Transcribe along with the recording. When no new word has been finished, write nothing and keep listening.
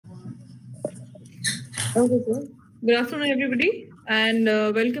Okay, sir. Good afternoon, everybody, and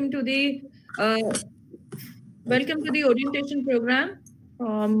uh, welcome to the orientation program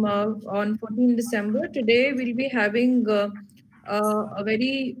on 14 December. Today, we'll be having a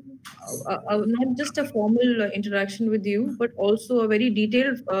very not just a formal interaction with you, but also a very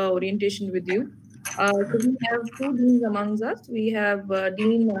detailed orientation with you. So we have two deans amongst us. We have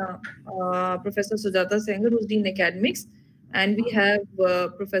Dean Professor Sujata Sengar, who's Dean Academics, and we have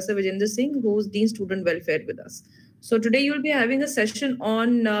Professor Vijender Singh, who's Dean Student Welfare with us. So today you'll be having a session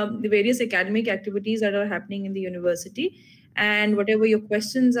on the various academic activities that are happening in the university, and whatever your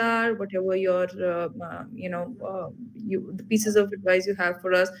questions are, whatever your the pieces of advice you have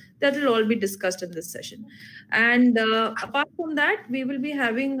for us, that will all be discussed in this session. And apart from that, we will be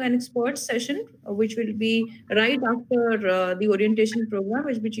having an expert session, which will be right after the orientation program,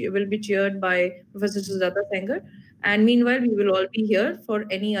 which will be chaired by Professor Sujata Sengar. And meanwhile, we will all be here for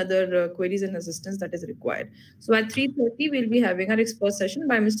any other queries and assistance that is required. So at 3:30, we'll be having our expert session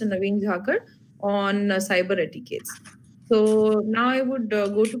by Mr. Naveen Jhakar on cyber etiquettes. So now I would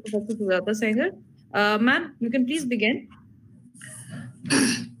go to Professor Sujata Sengar. Ma'am, you can please begin.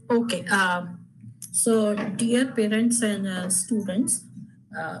 Okay. So, dear parents and students,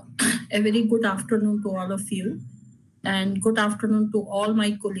 a very good afternoon to all of you, and good afternoon to all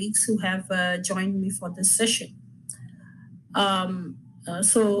my colleagues who have joined me for this session.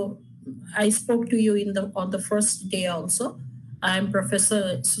 So, I spoke to you on the first day also. I'm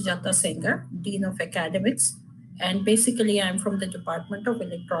Professor Sujata Sengar, Dean of Academics, and basically I'm from the Department of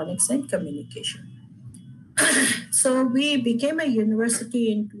Electronics and Communication. So we became a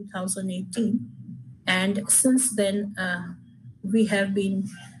university in 2018, and since then we have been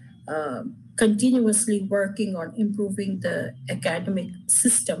continuously working on improving the academic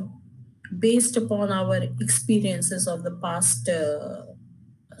system based upon our experiences of the past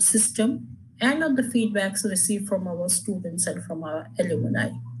system and on the feedbacks received from our students and from our alumni.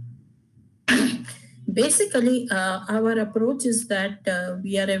 Basically, our approach is that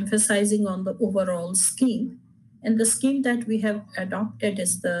we are emphasizing on the overall scheme, and the scheme that we have adopted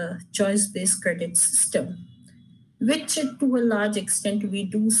is the choice-based credit system, which to a large extent we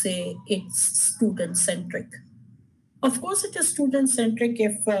do say it's student-centric. Of course, it is student-centric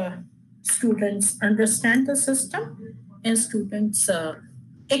if students understand the system and students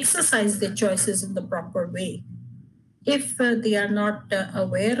exercise their choices in the proper way. If they are not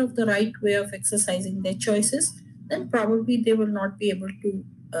aware of the right way of exercising their choices, then probably they will not be able to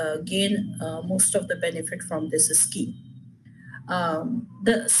gain most of the benefit from this scheme.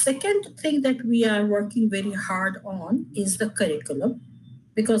 The second thing that we are working very hard on is the curriculum,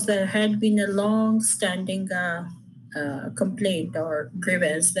 because there had been a long-standing complaint or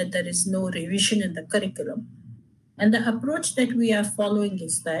grievance that there is no revision in the curriculum. And the approach that we are following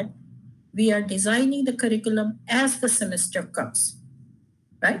is that we are designing the curriculum as the semester comes,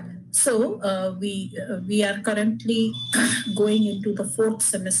 right? So we are currently going into the fourth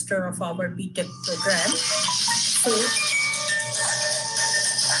semester of our BTech program. So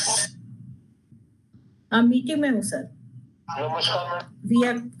meeting में sir. We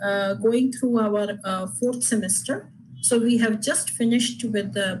are going through our fourth semester. So we have just finished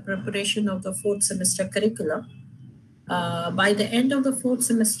with the preparation of the fourth semester curriculum. By the end of the fourth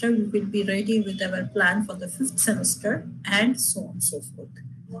semester, we will be ready with our plan for the fifth semester and so on and so forth.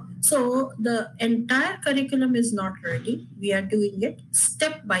 So the entire curriculum is not ready. We are doing it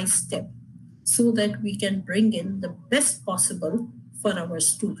step by step so that we can bring in the best possible for our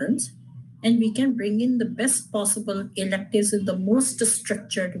students, and we can bring in the best possible electives in the most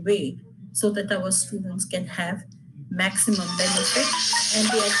structured way so that our students can have maximum benefit and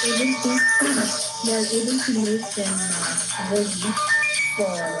they are able to make them ready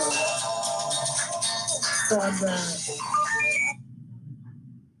for the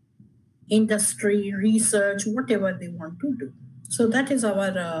industry, research, whatever they want to do. So that is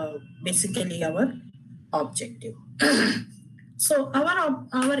our basically our objective. So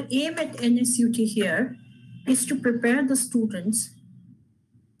our aim at NSUT here is to prepare the students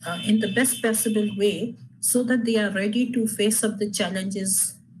in the best possible way so that they are ready to face up the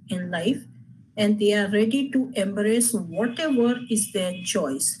challenges in life and they are ready to embrace whatever is their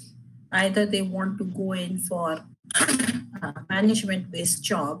choice. Either they want to go in for management-based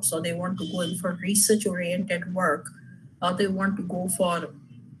jobs, or they want to go in for research-oriented work, or they want to go for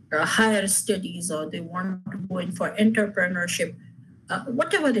higher studies, or they want to go in for entrepreneurship.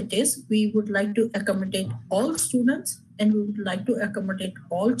 Whatever it is, we would like to accommodate all students, and we would like to accommodate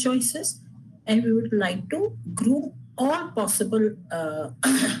all choices, and we would like to groom all possible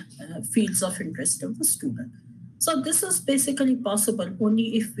fields of interest of the student. So this is basically possible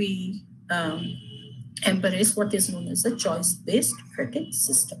only if we embrace what is known as a choice-based credit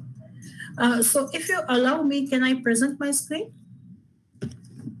system. So if you allow me, can I present my screen?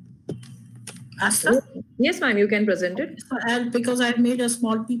 Asta? Yes, ma'am, you can present it. So because I've made a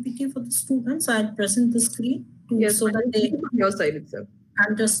small PPT for the students, I'll present the screen so that they from your side itself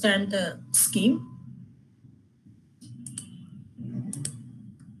understand the scheme.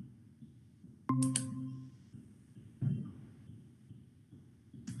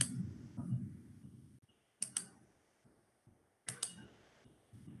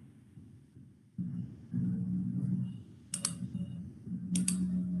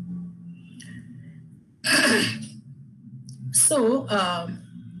 So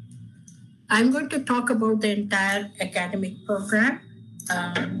I'm going to talk about the entire academic program.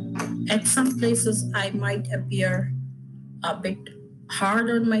 At some places, I might appear a bit hard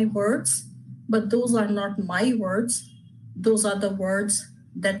on my words, but those are not my words. Those are the words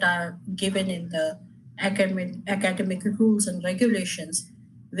that are given in the academic rules and regulations,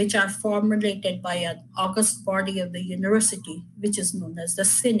 which are formulated by an august body of the university, which is known as the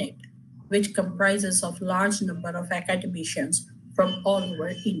Senate, which comprises of large number of academicians from all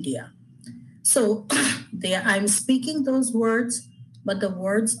over India. So I'm speaking those words, but the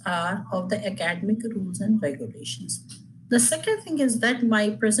words are of the academic rules and regulations. The second thing is that my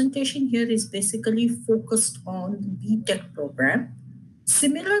presentation here is basically focused on the BTech program.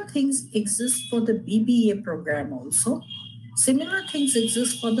 Similar things exist for the BBA program also. Similar things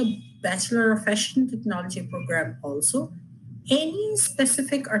exist for the Bachelor of Fashion Technology program also. Any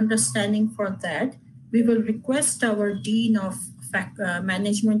specific understanding for that, we will request our Dean of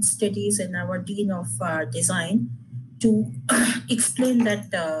Management Studies and our Dean of Design to explain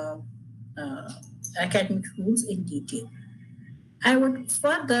that academic rules in detail. I would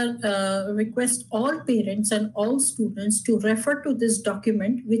further request all parents and all students to refer to this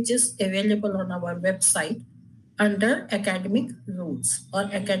document, which is available on our website under academic rules or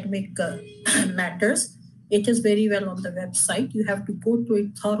academic matters. It is very well on the website. You have to go through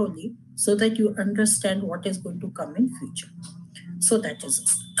it thoroughly so that you understand what is going to come in future. So that is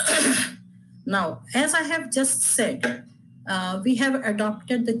it. Now, as I have just said, we have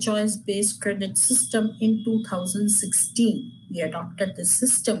adopted the choice-based credit system in 2016. We adopted this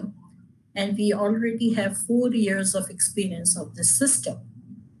system and we already have 4 years of experience of this system.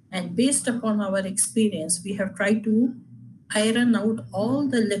 And based upon our experience, we have tried to iron out all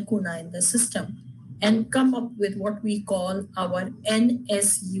the lacuna in the system and come up with what we call our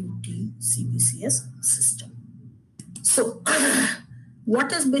NSUT CBCS system. So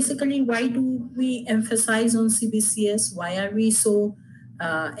what is basically, why do we emphasize on CBCS? Why are we so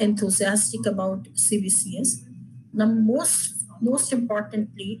enthusiastic about CBCS? Now, most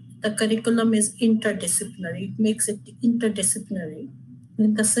importantly, the curriculum is interdisciplinary. It makes it interdisciplinary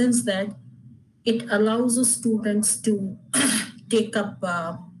in the sense that it allows the students to take up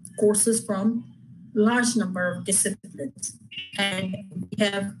courses from large number of disciplines. And we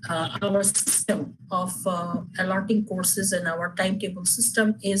have our system of allotting courses, and our timetable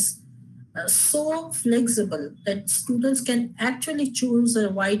system is so flexible that students can actually choose a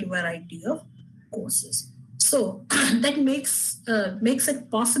wide variety of courses. So that makes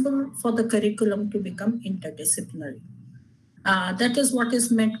it possible for the curriculum to become interdisciplinary. That is what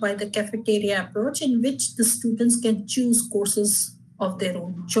is meant by the cafeteria approach, in which the students can choose courses of their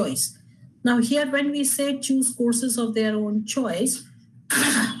own choice. Now here, when we say choose courses of their own choice,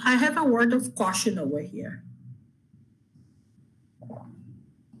 I have a word of caution over here.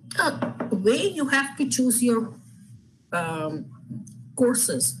 The way you have to choose your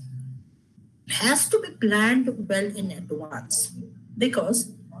courses has to be planned well in advance,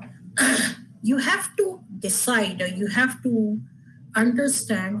 because you have to decide, or you have to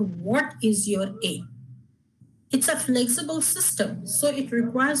understand what is your aim. It's a flexible system, so it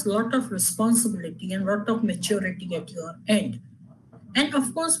requires a lot of responsibility and a lot of maturity at your end. And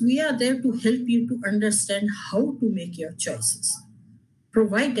of course, we are there to help you to understand how to make your choices,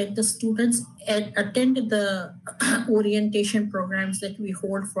 provided the students attend the orientation programs that we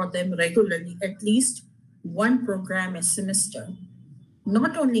hold for them regularly, at least one program a semester.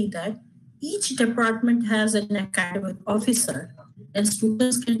 Not only that, each department has an academic officer, and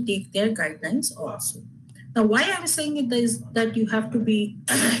students can take their guidelines also. Now, why I'm saying it is that you have to be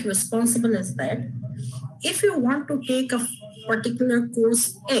responsible is that if you want to take a particular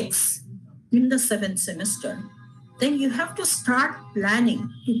course X in the 7th semester, then you have to start planning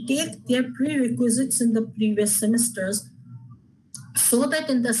to take their prerequisites in the previous semesters, so that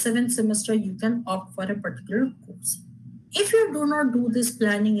in the 7th semester you can opt for a particular course. If you do not do this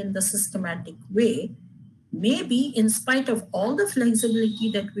planning in the systematic way, maybe in spite of all the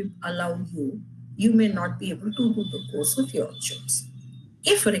flexibility that we allow you, you may not be able to do the course of your choice.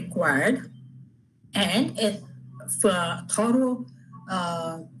 If required, and if thorough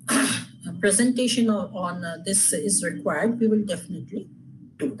presentation on this is required, we will definitely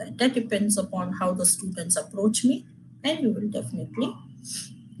do that. That depends upon how the students approach me, and we will definitely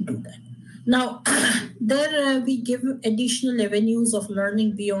do that. Now, there we give additional avenues of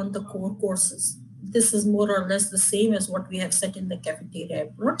learning beyond the core courses. This is more or less the same as what we have said in the cafeteria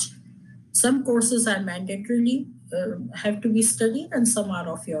approach. Some courses are mandatorily have to be studied, and some are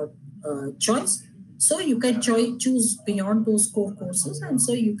of your choice. So you can choose beyond those core courses, and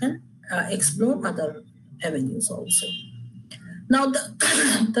so you can explore other avenues also. Now,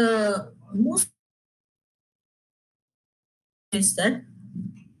 the most is that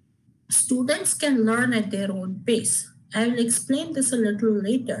students can learn at their own pace. I will explain this a little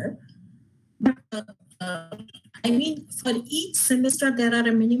later. But, I mean, for each semester, there are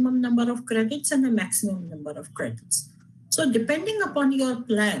a minimum number of credits and a maximum number of credits. So depending upon your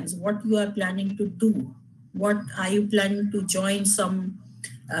plans, what you are planning to do, what are you planning to join some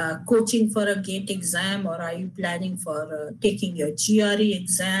coaching for a GATE exam, or are you planning for taking your GRE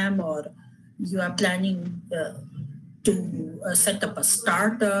exam, or you are planning to set up a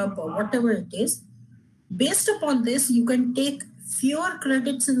startup or whatever it is. Based upon this, you can take fewer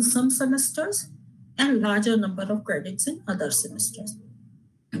credits in some semesters and larger number of credits in other semesters.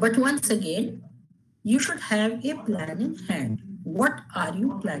 But once again, you should have a plan in hand. What are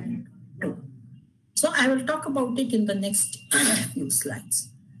you planning to do? So I will talk about it in the next few slides.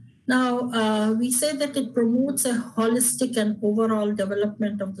 Now, we say that it promotes a holistic and overall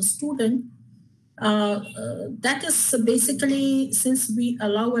development of the student. That is basically, since we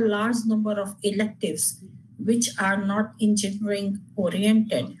allow a large number of electives which are not engineering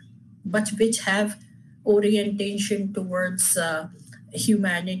oriented, but which have orientation towards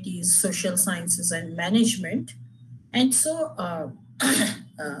humanities, social sciences, and management. And so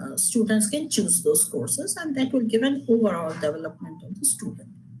students can choose those courses, and that will give an overall development of the student.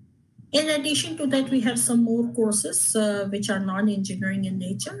 In addition to that, we have some more courses which are non-engineering in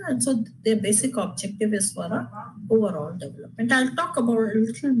nature, and so their basic objective is for our overall development. I'll talk about a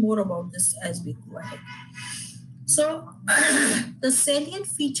little more about this as we go ahead. So the salient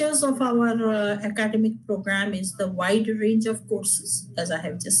features of our academic program is the wide range of courses, as I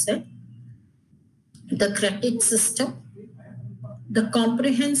have just said, the credit system, the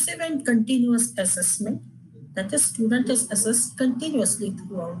comprehensive and continuous assessment, that the student is assessed continuously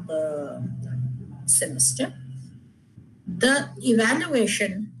throughout the semester. The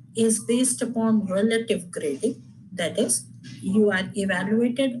evaluation is based upon relative grading, that is, you are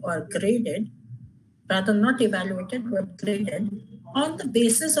evaluated or graded, rather not evaluated but graded, on the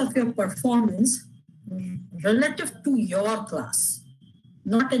basis of your performance relative to your class,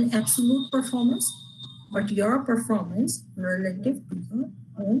 not an absolute performance, but your performance relative to your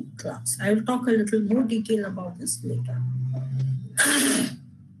own class. I will talk a little more detail about this later.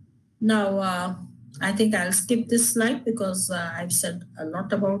 Now, I think I'll skip this slide because I've said a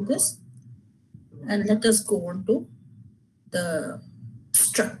lot about this. And let us go on to the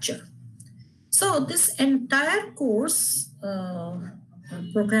structure. So this entire course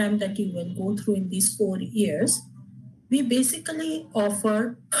program that you will go through in these 4 years, we basically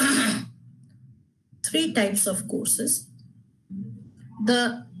offer 3 types of courses.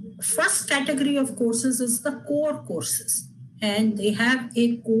 The first category of courses is the core courses, and they have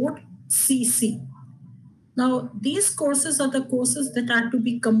a code CC. Now, these courses are the courses that are to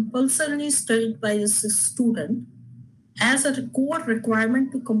be compulsorily studied by the student as a core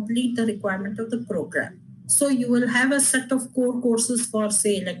requirement to complete the requirement of the program. So you will have a set of core courses for,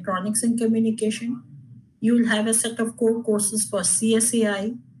 say, electronics and communication. You will have a set of core courses for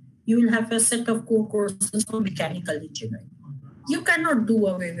CSAI. You will have a set of core courses for mechanical engineering. You cannot do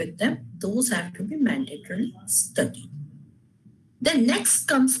away with them. Those have to be mandatorily studied. Then next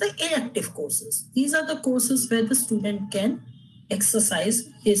comes the elective courses. These are the courses where the student can exercise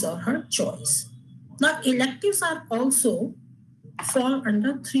his or her choice. Now, electives are also fall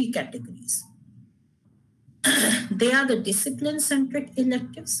under 3 categories. They are the discipline-centric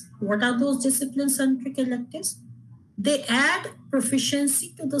electives. What are those discipline-centric electives? They add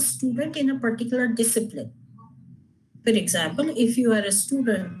proficiency to the student in a particular discipline. For example, if you are a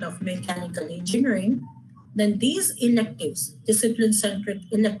student of mechanical engineering, then these electives, discipline-centric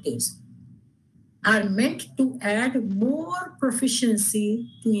electives, are meant to add more proficiency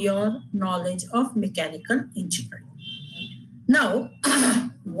to your knowledge of mechanical engineering. Now,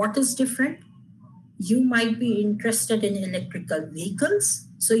 what is different? You might be interested in electrical vehicles,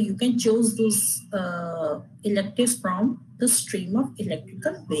 so you can choose those electives from the stream of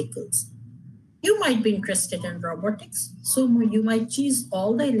electrical vehicles. You might be interested in robotics, so you might choose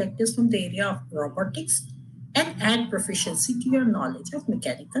all the electives from the area of robotics and add proficiency to your knowledge of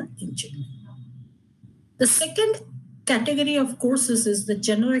mechanical engineering. The second category of courses is the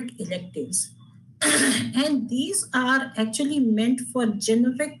generic electives. And these are actually meant for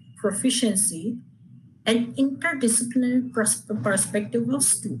generic proficiency and interdisciplinary perspective of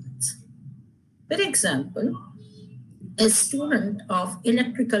students. For example, a student of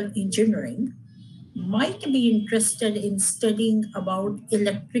electrical engineering might be interested in studying about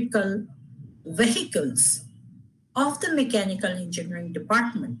electrical vehicles of the mechanical engineering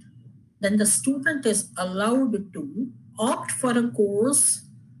department. Then the student is allowed to opt for a course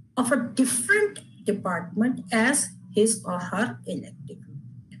of a different department as his or her elective.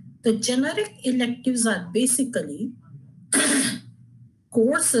 The generic electives are basically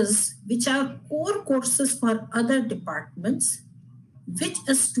courses which are core courses for other departments, which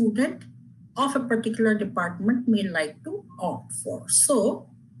a student of a particular department may like to opt for. So,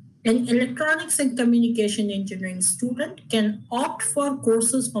 an electronics and communication engineering student can opt for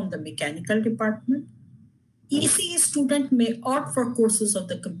courses from the mechanical department. ECE student may opt for courses of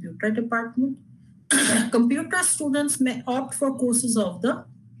the computer department. Computer students may opt for courses of the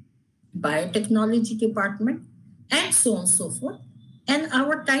biotechnology department, and so on and so forth. And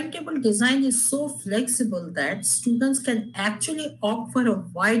our timetable design is so flexible that students can actually opt for a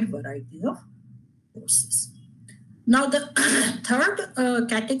wide variety of courses. Now, the third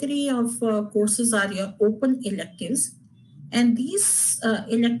category of courses are your open electives. And these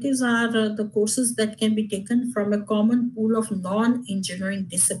electives are the courses that can be taken from a common pool of non-engineering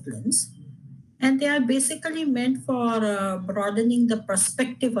disciplines. And they are basically meant for broadening the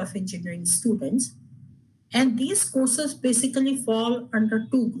perspective of engineering students. And these courses basically fall under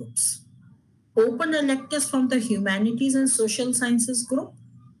two groups: open electives from the humanities and social sciences group,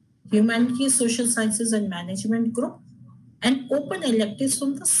 humanities, social sciences, and management group, and open electives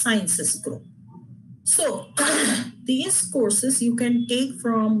from the sciences group. So these courses you can take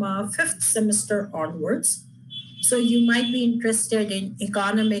from fifth semester onwards. So you might be interested in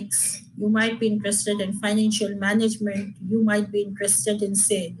economics, you might be interested in financial management, you might be interested in,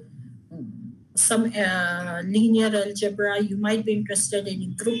 say, some linear algebra, you might be interested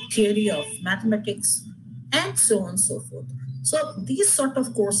in group theory of mathematics, and so on and so forth. So these sort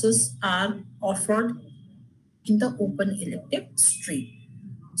of courses are offered in the open elective stream.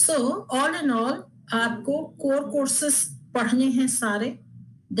 So all in all, आपको core courses पढ़ने हैं सारे.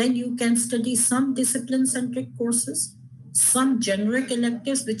 Then you can study some discipline-centric courses, some generic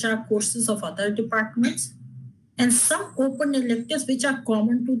electives which are courses of other departments, and some open electives which are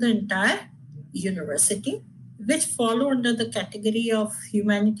common to the entire university, which follow under the category of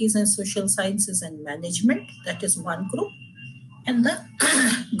humanities and social sciences and management. That is one group. And the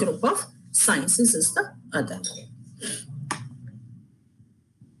group of sciences is the other group.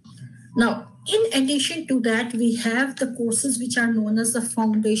 Now, in addition to that, we have the courses which are known as the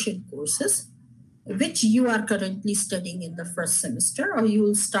foundation courses, which you are currently studying in the first semester, or you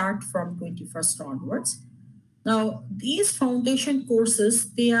will start from 21st onwards. Now, these foundation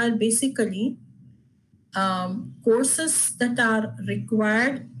courses, they are basically courses that are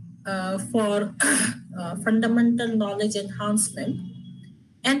required for fundamental knowledge enhancement,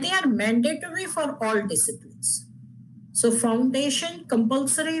 and they are mandatory for all disciplines. So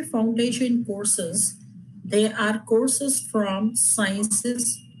compulsory foundation courses, they are courses from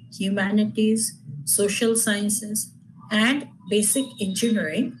sciences, humanities, social sciences, and basic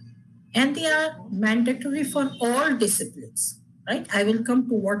engineering, and they are mandatory for all disciplines, right? I will come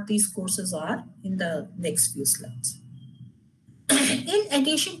to what these courses are in the next few slides. In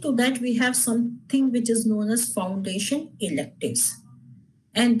addition to that, we have something which is known as foundation electives.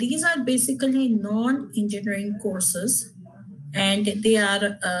 And these are basically non-engineering courses, and they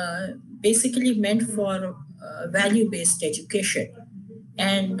are basically meant for value-based education.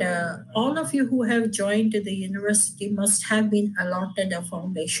 And all of you who have joined the university must have been allotted a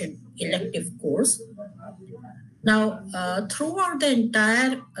foundation elective course. Now, throughout the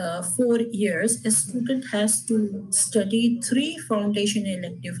entire 4 years, a student has to study 3 foundation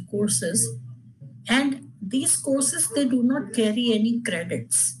elective courses, and these courses, they do not carry any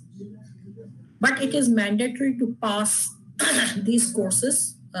credits, but it is mandatory to pass these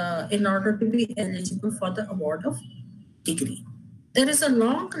courses in order to be eligible for the award of degree. There is a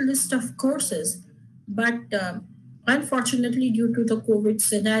long list of courses, but unfortunately, due to the COVID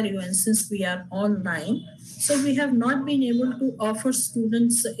scenario, and since we are online, so we have not been able to offer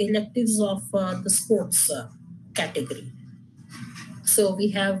students electives of the sports category. So we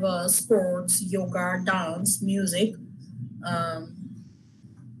have sports, yoga, dance, music,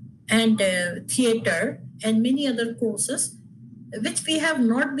 and theater and many other courses, which we have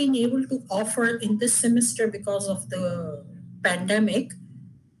not been able to offer in this semester because of the pandemic.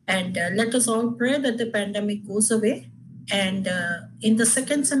 And let us all pray that the pandemic goes away. And in the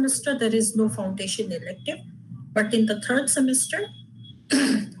second semester, there is no foundation elective. But in the third semester,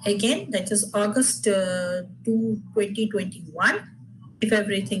 again, that is August 2021, if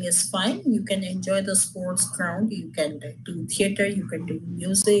everything is fine, you can enjoy the sports ground, you can do theater, you can do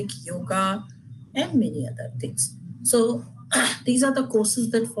music, yoga, and many other things. So these are the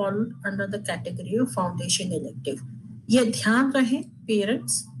courses that fall under the category of foundation elective. ये ध्यान रहे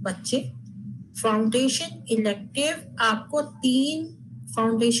parents, बच्चे, foundation elective आपको 3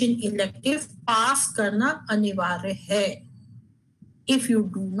 foundation elective पास करना अनिवार्य है. If you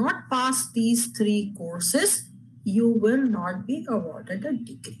do not pass these 3 courses, you will not be awarded a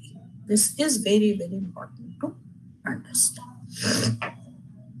degree. This is very, very important to understand.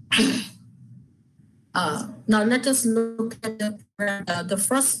 Now let us look at the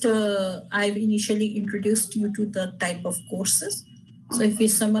first. I've initially introduced you to the type of courses. So if we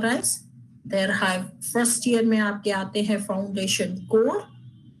summarize, there have first year में आपके आते हैं foundation core,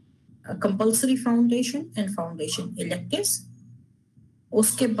 compulsory foundation and foundation electives.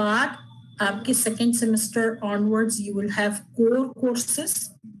 उसके बाद आपके second semester onwards you will have core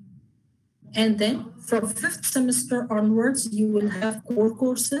courses, and then from 5th semester onwards you will have core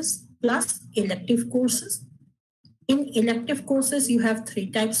courses plus elective courses. In elective courses you have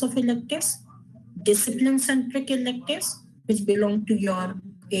 3 types of electives: discipline-centric electives, which belong to your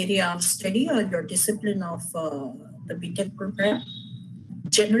area of study or your discipline of the BTech program;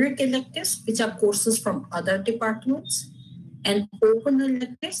 generic electives, which are courses from other departments; and open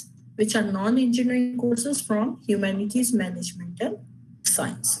electives, which are non-engineering courses from humanities, management, and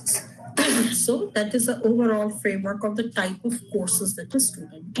sciences. So that is the overall framework of the type of courses that a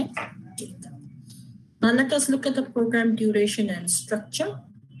student can take. Now let us look at the program duration and structure.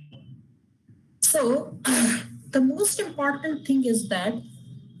 So the most important thing is that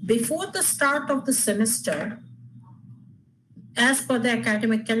before the start of the semester, as per the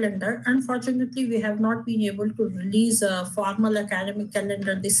academic calendar, unfortunately, we have not been able to release a formal academic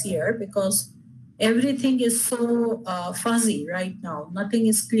calendar this year because everything is so fuzzy right now. Nothing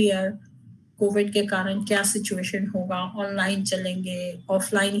is clear. COVID के कारण क्या situation होगा, online चलेंगे,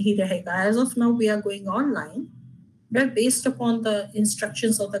 offline ही रहेगा. As of now, we are going online, but based upon the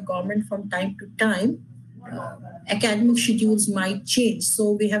instructions of the government from time to time, academic schedules might change.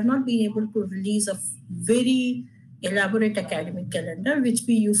 So we have not been able to release a very elaborate academic calendar, which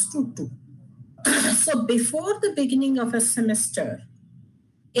we used to do. So before the beginning of a semester,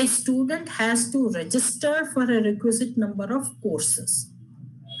 a student has to register for a requisite number of courses.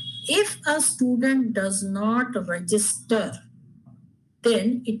 If a student does not register,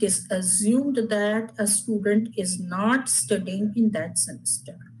 then it is assumed that a student is not studying in that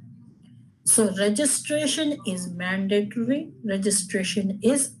semester. So registration is mandatory. Registration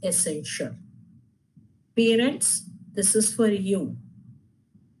is essential. Parents, this is for you.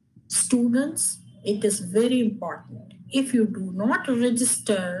 Students, it is very important. If you do not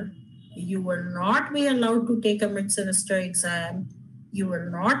register, you will not be allowed to take a mid-semester exam. You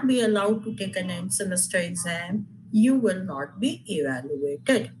will not be allowed to take an end-semester exam. You will not be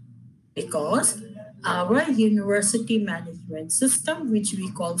evaluated because our university management system, which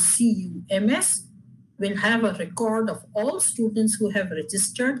we call CUMS, will have a record of all students who have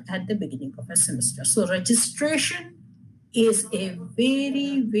registered at the beginning of a semester. So registration is a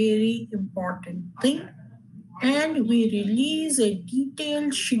very, very important thing. And we release a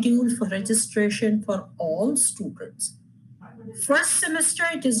detailed schedule for registration for all students. First semester,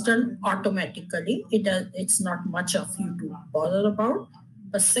 it is done automatically. It's not much of you to bother about.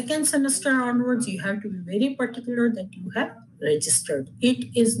 But second semester onwards, you have to be very particular that you have registered. It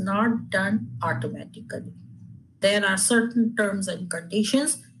is not done automatically. There are certain terms and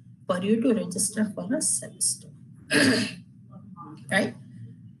conditions for you to register for a semester. Right?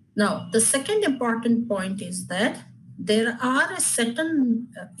 Now, the second important point is that there are a certain,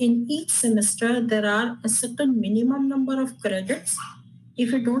 in each semester, there are a certain minimum number of credits.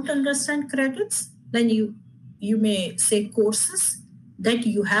 If you don't understand credits, then you may say courses that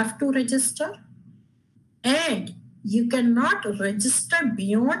you have to register, and you cannot register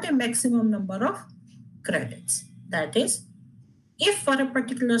beyond a maximum number of credits. That is, if for a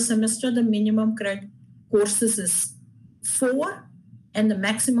particular semester the minimum credit courses is 4 and the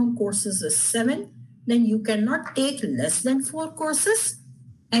maximum courses is 7, then you cannot take less than 4 courses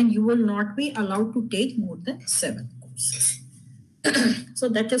and you will not be allowed to take more than 7 courses. So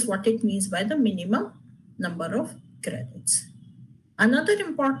that is what it means by the minimum number of credits. Another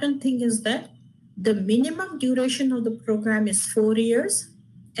important thing is that the minimum duration of the program is 4 years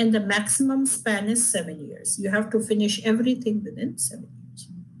and the maximum span is 7 years. You have to finish everything within 7 years.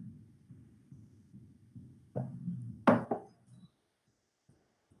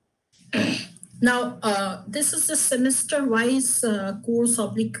 Now, this is the semester-wise course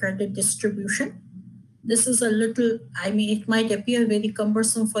credit distribution. This is a little, it might appear very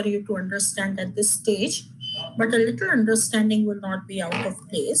cumbersome for you to understand at this stage, but a little understanding will not be out of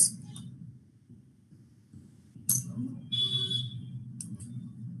place.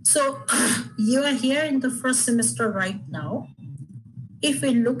 So you are here in the first semester right now. If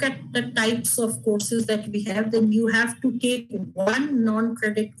we look at the types of courses that we have, then you have to take one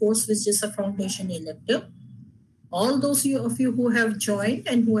non-credit course, which is a foundation elective. All those of you who have joined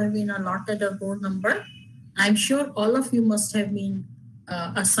and who have been allotted a roll number, I'm sure all of you must have been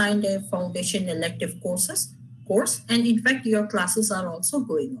assigned a foundation elective course, and in fact, your classes are also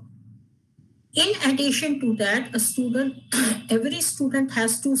going on. In addition to that, every student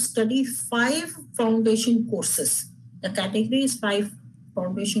has to study 5 foundation courses. The category is 5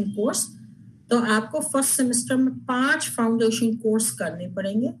 foundation course. तो आपको first semester में 5 foundation course करने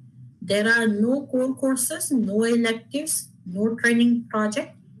पड़ेंगे. There are no core courses, no electives, no training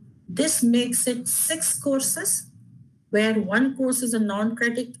project. This makes it 6 courses, where 1 course is a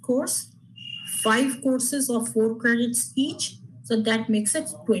non-credit course, 5 courses of 4 credits each. So that makes it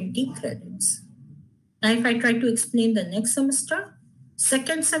 20 credits. Now, if I try to explain the next semester,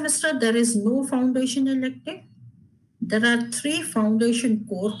 second semester, there is no foundation elective. There are 3 foundation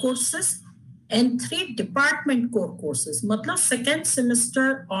core courses and 3 department core courses. मतलब second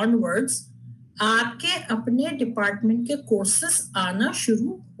semester onwards, आपके अपने department के courses आना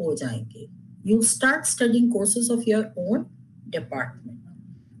शुरू हो जाएंगे. You start studying courses of your own department.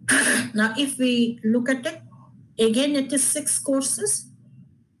 Now, if we look at it, again, it is 6 courses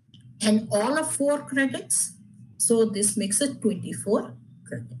and all of 4 credits. So this makes it 24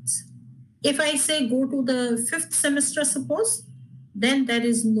 credits. If I say go to the 5th semester, suppose, then there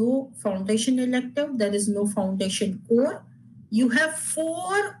is no foundation elective, there is no foundation core. You have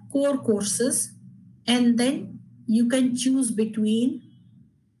 4 core courses, and then you can choose between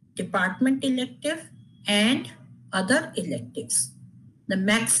department elective and other electives. The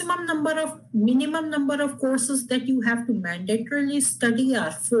minimum number of courses that you have to mandatorily study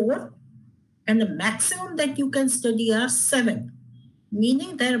are 4, and the maximum that you can study are 7,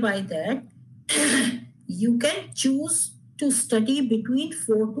 meaning thereby that you can choose to study between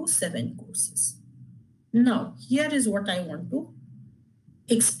 4 to 7 courses. Now, here is what I want to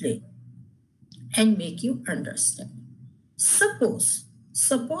explain and make you understand. Suppose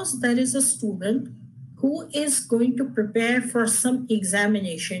there is a student who is going to prepare for some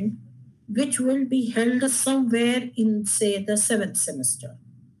examination which will be held somewhere in, say, the 7th semester.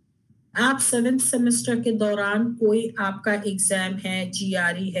 आप 7th semester के दौरान कोई आपका exam है,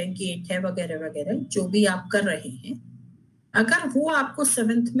 GRE है, gate है, वगैरह वगैरह, जो भी आप कर रहे हैं, अगर वो आपको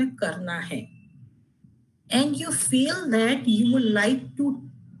 7th में करना है and you feel that you would like to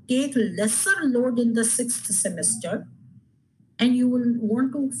take lesser load in the 6th semester and you will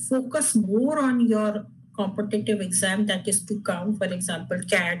want to focus more on your competitive exam that is to come, for example,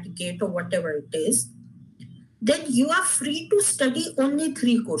 CAT, GATE, or whatever it is, then you are free to study only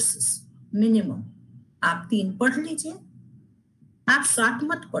 3 courses minimum. आप 3 पढ़ लीजिए, आप 7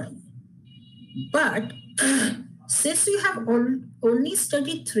 मत पढ़िए. But since you have only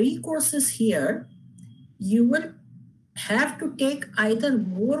studied 3 courses here, you will have to take either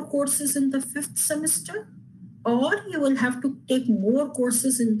more courses in the 5th semester, or you will have to take more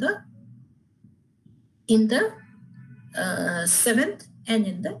courses in the 7th and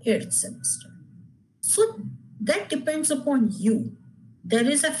in the 8th semester. So that depends upon you. There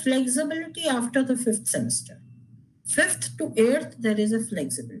is a flexibility after the 5th semester. 5th to 8th, there is a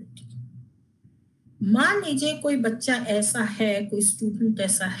flexibility. मान लीजिए कोई बच्चा ऐसा है, कोई student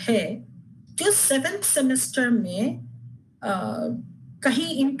ऐसा है जो 7th सेमेस्टर में कहीं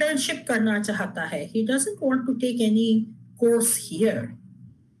इंटर्नशिप करना चाहता है. He doesn't want to take any course here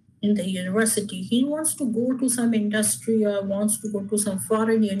in the university. He wants to go to some industry or wants to go to some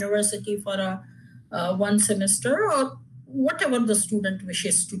foreign university for a 1 semester or whatever the student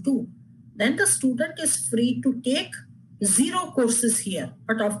wishes to do. Then the student is free to take 0 courses here.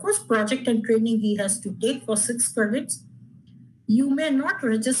 But of course, project and training he has to take for 6 credits. You may not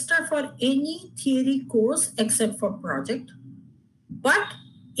register for any theory course except for project. But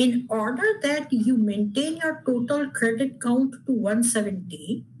in order that you maintain your total credit count to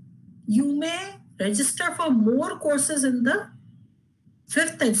 170, you may register for more courses in the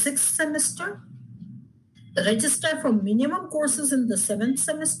 5th and 6th semester. register for minimum courses in the 7th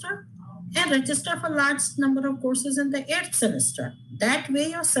semester, and register for large number of courses in the 8th semester. That way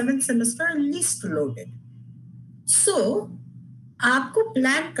your 7th semester is least loaded. So, आपको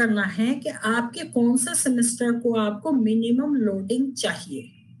plan करना है कि आपके कौन सा semester को आपको minimum loading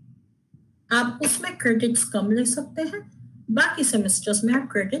चाहिए. आप उसमें क्रेडिट्स कम ले सकते हैं, बाकी सेमेस्टर्स में आप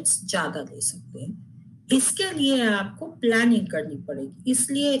क्रेडिट्स ज्यादा ले सकते हैं. इसके लिए आपको प्लानिंग करनी पड़ेगी.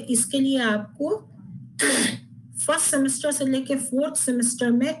 इसलिए इसके लिए आपको फर्स्ट सेमेस्टर से लेके 4th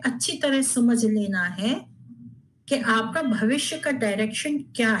सेमेस्टर में अच्छी तरह समझ लेना है कि आपका भविष्य का डायरेक्शन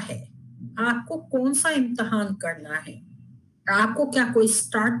क्या है, आपको कौन सा इम्तिहान करना है, आपको क्या कोई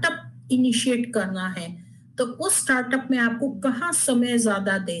स्टार्टअप इनिशिएट करना है, तो उस स्टार्टअप में आपको कहाँ समय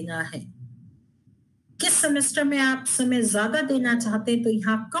ज्यादा देना है, किस सेमेस्टर में आप समय ज्यादा देना चाहते हैं तो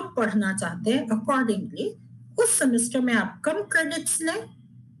यहाँ कम पढ़ना चाहते हैं, अकॉर्डिंगली उस सेमेस्टर में आप कम क्रेडिट्स लें,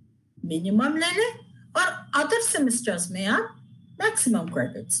 मिनिमम ले लें, और अदर सेमेस्टर्स में आप मैक्सिमम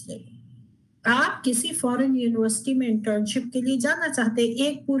क्रेडिट्स ले लें. आप किसी फॉरेन यूनिवर्सिटी में इंटर्नशिप के लिए जाना चाहते हैं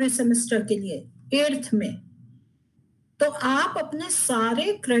एक पूरे सेमेस्टर के लिए 8th में, तो आप अपने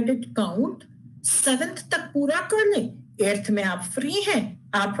सारे क्रेडिट काउंट 7th तक पूरा कर लें. 8th में आप फ्री हैं,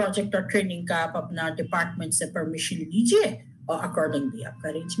 आप प्रोजेक्ट और ट्रेनिंग का आप अपना डिपार्टमेंट से परमिशन लीजिए और अकॉर्डिंगली आपका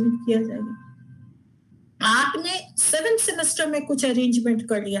अरेंजमेंट किया जाएगा. आपने 7th सेमेस्टर में कुछ अरेंजमेंट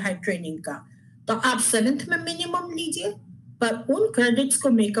कर लिया है ट्रेनिंग का, तो आप 7th में मिनिमम लीजिए, पर उन क्रेडिट्स को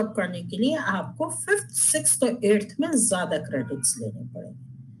मेकअप करने के लिए आपको 5th, 6th और 8th में ज्यादा क्रेडिट्स लेने पड़ेंगे.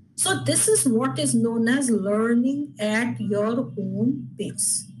 So this is what is known as learning at your own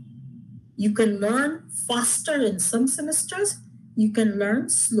pace. You can learn faster in some semesters, you can learn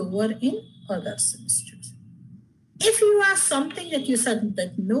slower in other semesters. If you are something that you said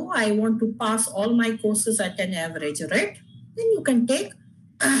that no, I want to pass all my courses at an average rate, then you can take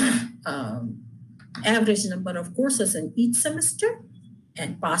average number of courses in each semester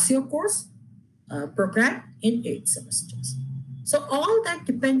and pass your course program in 8 semesters. So all that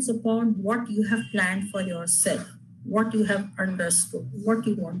depends upon what you have planned for yourself, what you have understood, what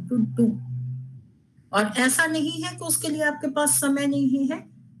you want to do. और ऐसा नहीं है कि उसके लिए आपके पास समय नहीं है.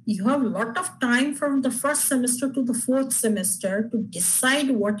 You have a lot of time from the 1st semester to the 4th semester to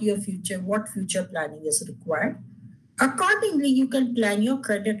decide what future planning is required. Accordingly, you can plan your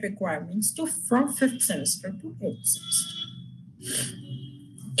credit requirements from 5th semester to 8th semester.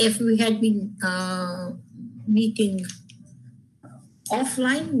 If we had been meeting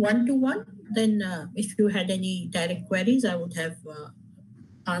offline, one-to-one, then if you had any direct queries, I would have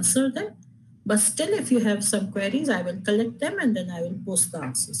answered them. But still, if you have some queries, I will collect them and then I will post the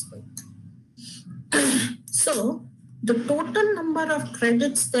answers for you. So, the total number of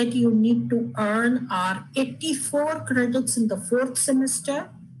credits that you need to earn are 84 credits in the 4th semester,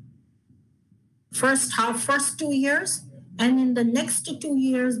 first 2 years, and in the next 2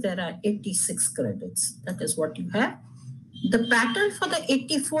 years, there are 86 credits. That is what you have. The pattern for the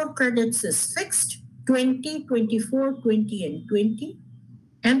 84 credits is fixed, 20, 24, 20, and 20.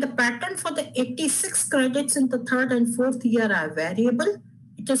 And the pattern for the 86 credits in the 3rd and 4th year are variable.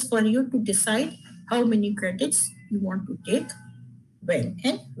 It is for you to decide how many credits you want to take, when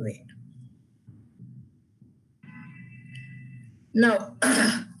and where. Now,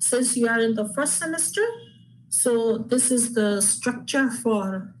 since you are in the 1st semester, so this is the structure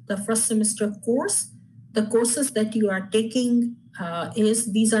for the 1st semester course. The courses that you are taking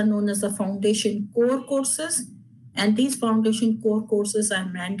these are known as the foundation core courses. And these foundation core courses are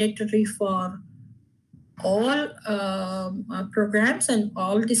mandatory for all programs and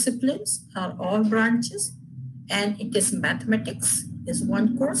all disciplines or all branches. And it is mathematics is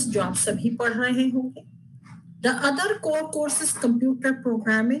one course, जो आप सभी पढ़ रहे होंगे. The other core course is computer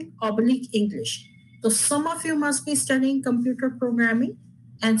programming / English. So some of you must be studying computer programming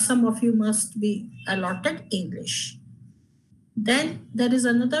and some of you must be allotted English. Then there is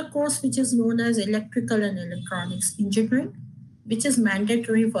another course which is known as electrical and electronics engineering, which is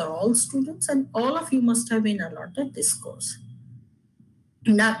mandatory for all students, and all of you must have been allotted this course.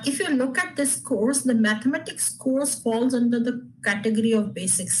 Now, if you look at this course, the mathematics course falls under the category of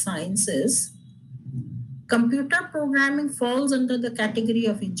basic sciences. Computer programming falls under the category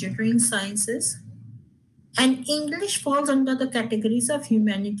of engineering sciences. And English falls under the categories of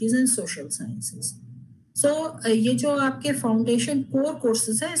humanities and social sciences. So, ये जो आपके foundation core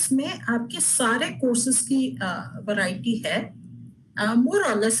courses है, इसमें आपके सारे courses की variety है, more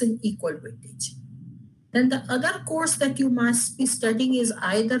or less in equal weightage. Then the other course that you must be studying is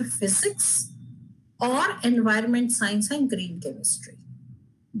either physics or environment science and green chemistry.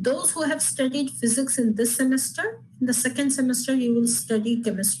 Those who have studied physics in this semester, in the 2nd semester you will study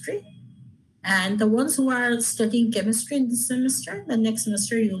chemistry. And the ones who are studying chemistry in this semester, the next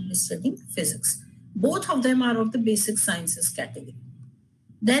semester you will be studying physics. Both of them are of the basic sciences category.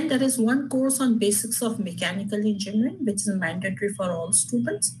 Then there is one course on basics of mechanical engineering, which is mandatory for all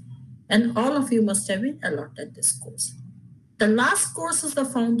students. And all of you must have been allotted this course. The last course is the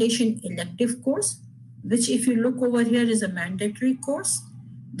foundation elective course, which if you look over here is a mandatory course.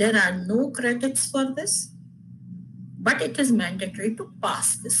 There are no credits for this, but it is mandatory to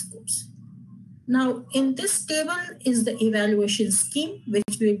pass this course. Now, in this table is the evaluation scheme, which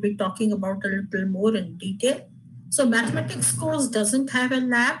we'll be talking about a little more in detail. So mathematics course doesn't have a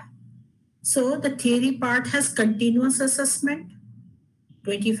lab. So the theory part has continuous assessment,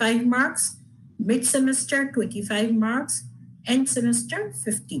 25 marks, mid-semester 25 marks, end semester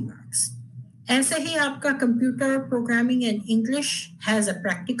 50 marks. ऐसे ही आपका computer programming and English has a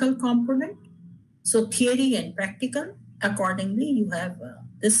practical component. So theory and practical, accordingly, you have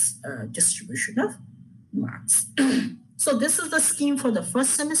this distribution of marks. So this is the scheme for the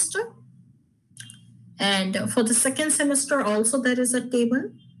first semester. And for the second semester also there is a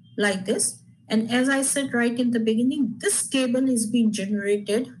table like this. And as I said right in the beginning, this table is being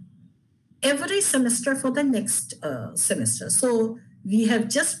generated every semester for the next semester. So we have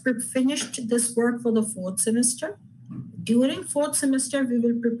just finished this work for the fourth semester. During fourth semester, we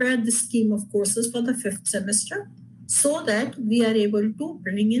will prepare the scheme of courses for the fifth semester so that we are able to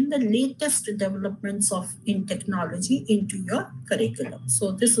bring in the latest developments in technology into your curriculum.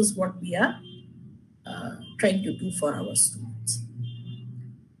 So this is what we are trying to do for our students.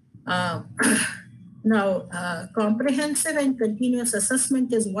 Now, comprehensive and continuous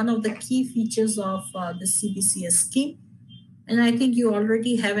assessment is one of the key features of the CBCS scheme. And I think you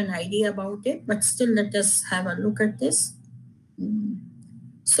already have an idea about it, but still let us have a look at this.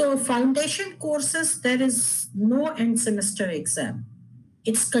 So foundation courses, there is no end semester exam.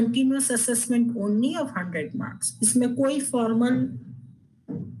 It's continuous assessment only of 100 marks. इसमें कोई formal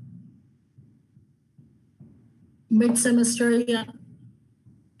mid-semester,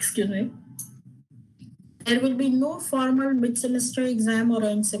 excuse me. There will be no formal mid-semester exam or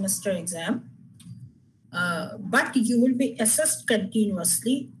end semester exam. But you will be assessed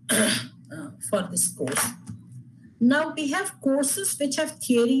continuously for this course. Now we have courses which have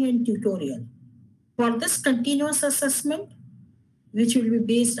theory and tutorial. For this continuous assessment, which will be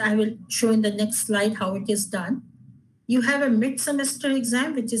based, I will show in the next slide how it is done. You have a mid-semester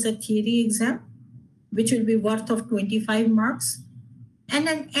exam, which is a theory exam, which will be worth of 25 marks, and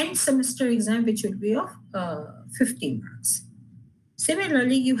an end semester exam, which will be of 15 marks.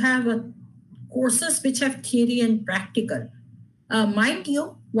 Similarly, you have courses which have theory and practical. Mind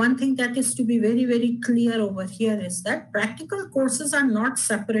you, one thing that is to be very, very clear over here is that practical courses are not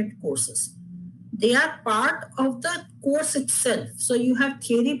separate courses. They are part of the course itself. So you have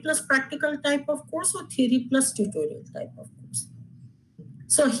theory plus practical type of course or theory plus tutorial type of course.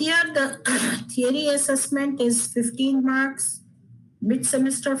 So here the theory assessment is 15 marks.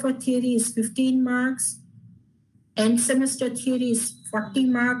 Mid-semester for theory is 15 marks. End semester theory is 40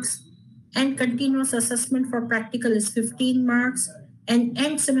 marks. And continuous assessment for practical is 15 marks. And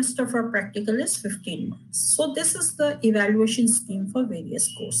end semester for practical is 15 marks. So this is the evaluation scheme for various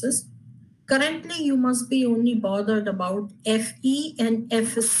courses. Currently, you must be only bothered about FE and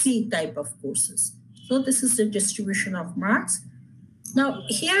FSC type of courses. So this is the distribution of marks. Now,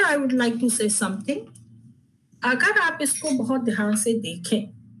 here I would like to say something. अगर आप इसको बहुत ध्यान से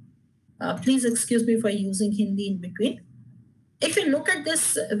देखें, please excuse me for using Hindi in between. If you look at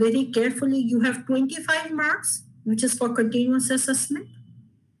this very carefully, you have 25 marks, which is for continuous assessment.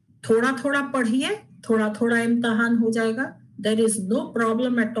 थोड़ा-थोड़ा पढ़िए, थोड़ा-थोड़ा इम्तिहान हो जाएगा. There is no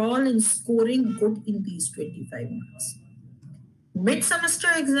problem at all in scoring good in these 25 marks. Mid-semester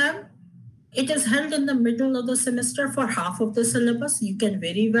exam, it is held in the middle of the semester for half of the syllabus. You can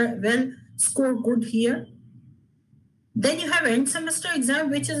very well score good here. Then you have end semester exam,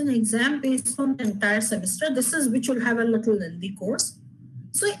 which is an exam based on the entire semester. This is which will have a little lengthy course.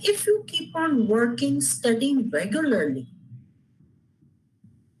 So if you keep on working, studying regularly,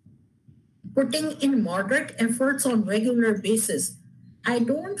 putting in moderate efforts on regular basis, I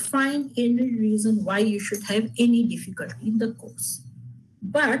don't find any reason why you should have any difficulty in the course.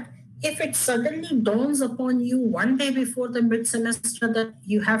 But if it suddenly dawns upon you one day before the mid-semester that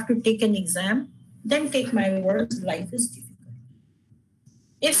you have to take an exam, then take my words, life is difficult.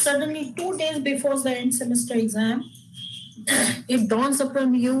 If suddenly 2 days before the end semester exam, it dawns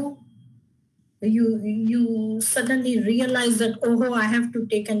upon you, you suddenly realize that, oh, I have to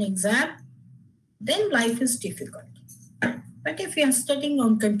take an exam, then life is difficult. But if you are studying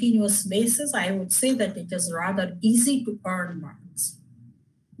on continuous basis, I would say that it is rather easy to earn marks.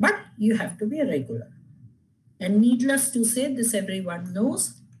 but you have to be regular. And needless to say, this everyone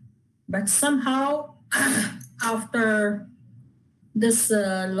knows, but somehow after this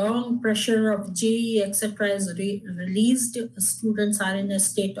long pressure of JEE, etc. is released, students are in a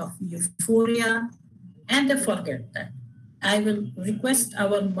state of euphoria and they forget that. I will request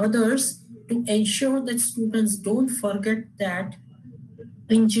our mothers to ensure that students don't forget that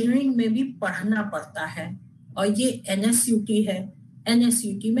engineering में भी पढ़ना पड़ता है और ये NSUT है,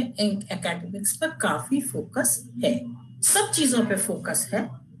 NSUT में academics पर काफी फोकस है, सब चीजों पे फोकस है,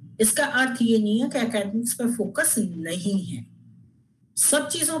 इसका अर्थ ये नहीं है कि academics पर फोकस नहीं है, सब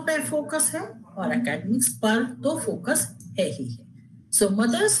चीजों पे फोकस है और academics पर तो फोकस है ही है. So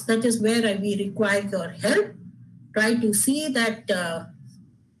mothers, that is where we require your help. Try to see that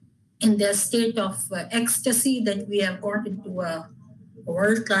in their state of ecstasy that we have got into a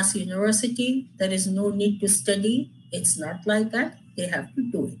world-class university, there is no need to study. It's not like that. They have to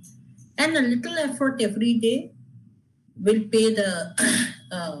do it. And a little effort every day will pay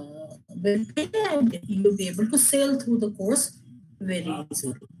and you'll be able to sail through the course very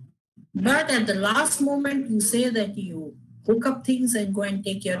easily. But at the last moment, you say that you hook up things and go and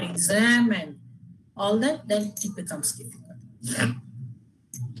take your exam and all that, then it becomes difficult.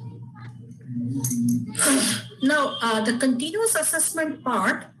 Now, the continuous assessment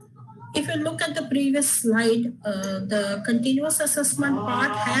part, if you look at the previous slide, the continuous assessment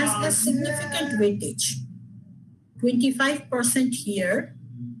part has a significant weightage, 25% here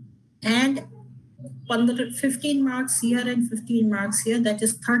and 15 marks here and 15 marks here, that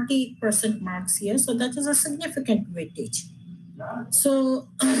is 30% marks here. So that is a significant weightage. So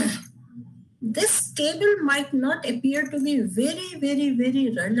this table might not appear to be very, very, very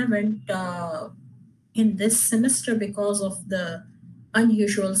relevant in this semester because of the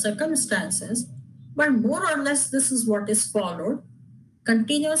unusual circumstances, but more or less this is what is followed.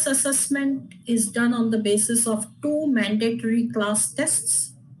 Continuous assessment is done on the basis of 2 mandatory class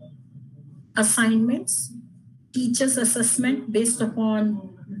tests, assignments, teachers' assessment based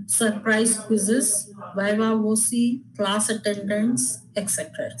upon surprise quizzes, viva voce, class attendance,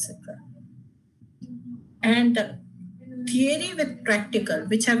 etc., etc. And theory with practical,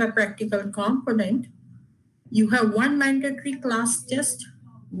 which have a practical component, you have 1 mandatory class test,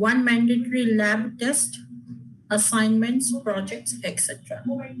 1 mandatory lab test, assignments, projects, etc.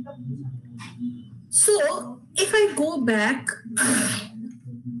 So if I go back,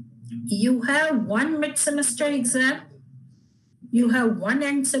 you have 1 mid-semester exam, you have 1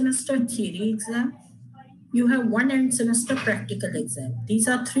 end-semester theory exam, you have 1 end-semester practical exam. These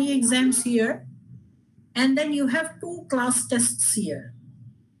are 3 exams here, and then you have 2 class tests here.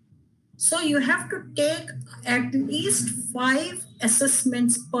 So you have to take at least 5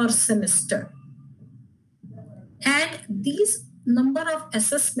 assessments per semester. And these number of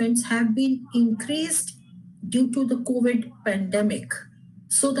assessments have been increased due to the COVID pandemic,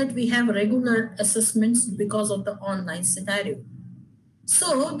 so that we have regular assessments because of the online scenario.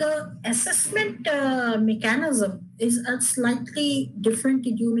 So the assessment mechanism is slightly different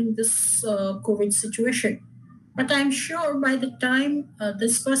during this COVID situation. But I'm sure by the time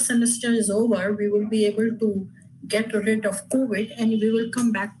this first semester is over, we will be able to get rid of COVID and we will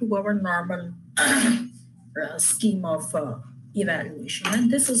come back to our normal scheme of evaluation. And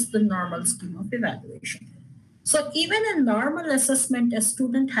this is the normal scheme of evaluation. So even in normal assessment, a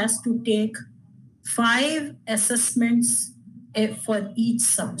student has to take 5 assessments for each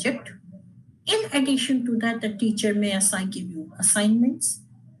subject. In addition to that, the teacher may give you assignments.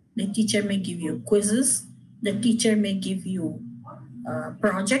 The teacher may give you quizzes. The teacher may give you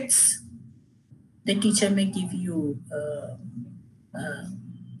projects. The teacher may give you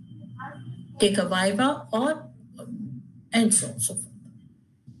take a viva or and so on and so forth.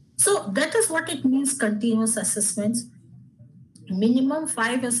 So that is what it means, continuous assessments. Minimum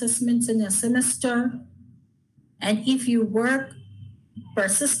 5 assessments in a semester. And if you work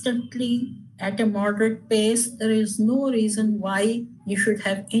persistently at a moderate pace, there is no reason why you should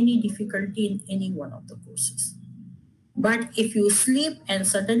have any difficulty in any one of the courses. But if you sleep and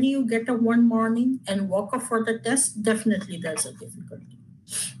suddenly you get up one morning and walk up for the test, definitely there's a difficulty.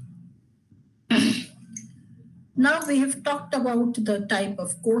 Now we have talked about the type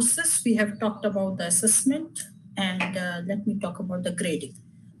of courses, we have talked about the assessment, and let me talk about the grading.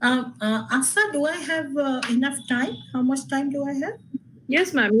 Asa, do I have enough time? How much time do I have?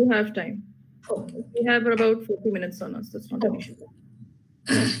 Yes, ma'am, you have time. Okay. We have about 40 minutes on us. That's not an issue.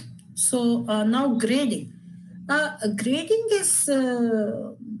 So now grading. Grading is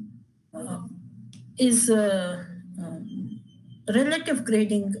relative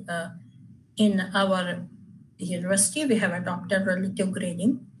grading in our university. We have adopted relative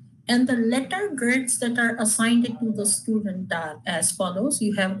grading. And the letter grades that are assigned to the student are as follows.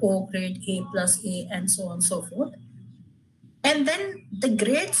 You have O grade, A plus A, and so on and so forth. And then the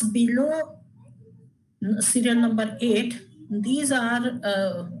grades below serial number 8, these are,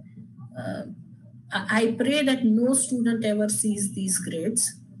 I pray that no student ever sees these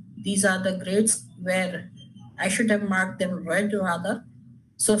grades. These are the grades where I should have marked them red rather.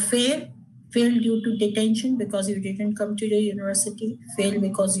 So fail due to detention because you didn't come to the university, fail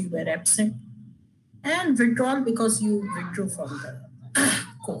because you were absent, and withdrawal because you withdrew from the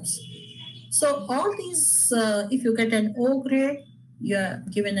course. So all these, if you get an O grade, you are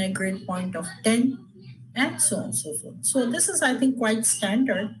given a grade point of 10, and so on and so forth. So this is, I think, quite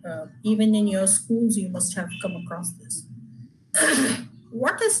standard. Even in your schools, you must have come across this.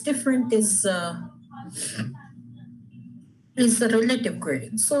 What is different is the relative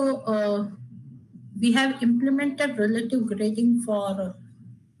grading. So we have implemented relative grading for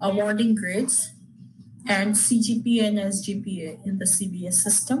awarding grades and CGPA and SGPA in the CBS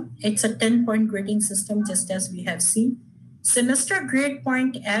system. It's a 10-point grading system, just as we have seen. Semester grade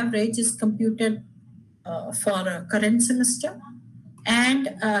point average is computed for a current semester, and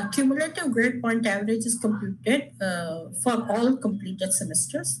cumulative grade point average is computed for all completed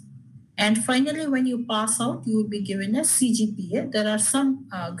semesters. And finally, when you pass out, you will be given a CGPA. There are some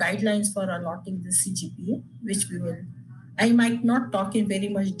guidelines for allotting the CGPA, which I might not talk in very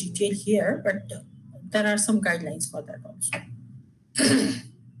much detail here, but there are some guidelines for that also.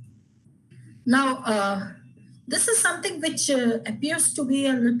 Now, this is something which appears to be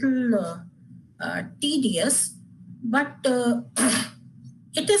a little tedious, but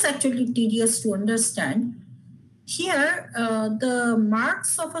it is actually tedious to understand. Here, the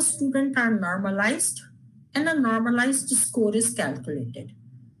marks of a student are normalized, and a normalized score is calculated.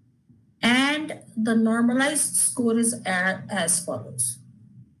 And the normalized score is as follows.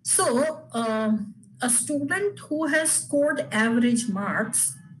 So, a student who has scored average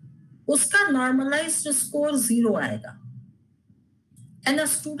marks, uska normalized score 0 aega. And a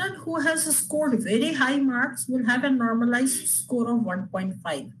student who has scored very high marks will have a normalized score of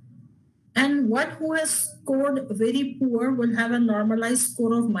 1.5. And one who has scored very poor will have a normalized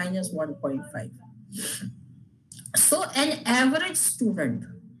score of minus 1.5. So an average student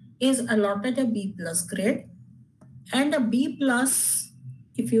is allotted a B plus grade, and a B plus,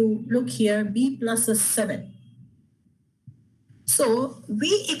 if you look here, B plus is 7. So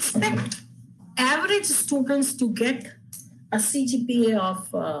we expect average students to get a CGPA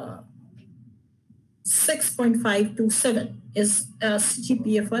of 6.5 to 7 is a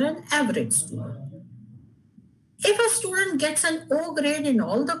CGPA for an average student. If a student gets an O grade in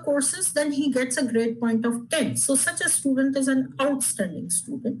all the courses, then he gets a grade point of 10. So such a student is an outstanding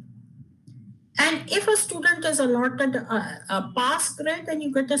student. And if a student is allotted a pass grade, then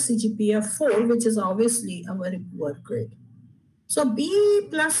you get a CGPA of 4, which is obviously a very poor grade. So B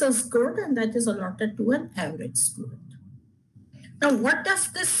plus is good, and that is allotted to an average student. Now, what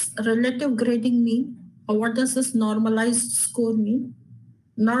does this relative grading mean? Or what does this normalized score mean?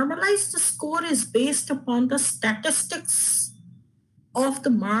 Normalized score is based upon the statistics of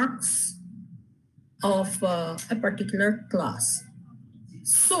the marks of a particular class.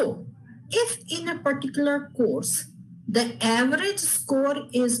 So, if in a particular course, the average score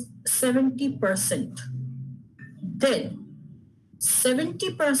is 70%, then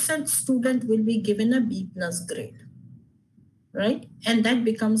 70% student will be given a B plus grade, right? And that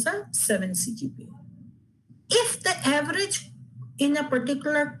becomes a 7 CGPA. If the average in a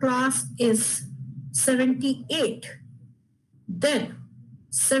particular class is 78, then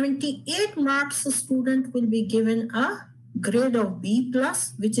 78 marks a student will be given a grade of B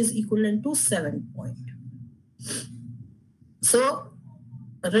plus, which is equivalent to 7 point. So,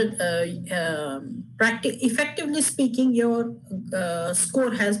 effectively speaking, your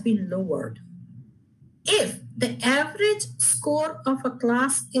score has been lowered. If the average score of a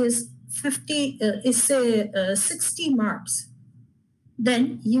class is 60 marks,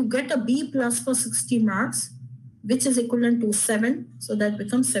 then you get a B plus for 60 marks, which is equivalent to 7. So that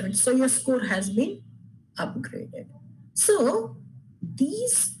becomes 7. So your score has been upgraded. So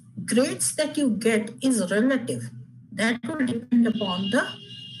these grades that you get is relative. That will depend upon the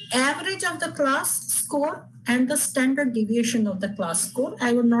average of the class score and the standard deviation of the class score.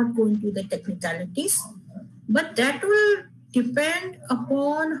 I will not go into the technicalities, but that will depend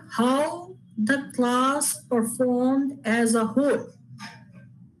upon how the class performed as a whole.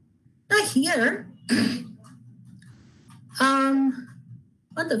 Now here, on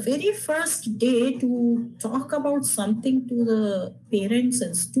the very first day to talk about something to the parents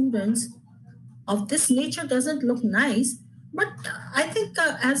and students of this nature doesn't look nice, But I think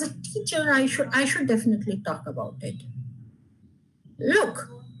as a teacher, I should definitely talk about it. Look,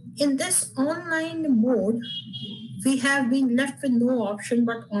 in this online mode, we have been left with no option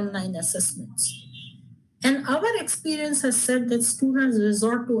but online assessments. And our experience has said that students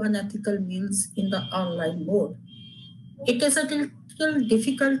resort to unethical means in the online mode. It is a little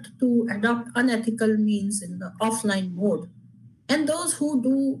difficult to adopt unethical means in the offline mode. And those who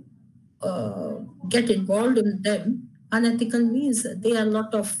do get involved in them, unethical means, there are a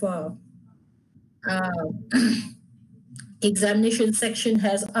lot of examination section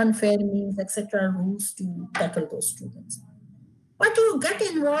has unfair means, etc. rules to tackle those students. But you get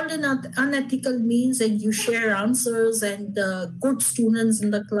involved in unethical means and you share answers, and good students in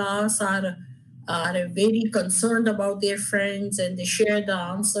the class are very concerned about their friends and they share the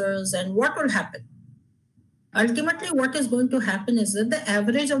answers. And what will happen? Ultimately, what is going to happen is that the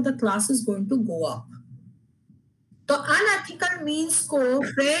average of the class is going to go up. तो unethical means को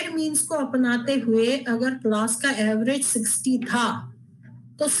fair means को अपनाते हुए अगर class का average 60 था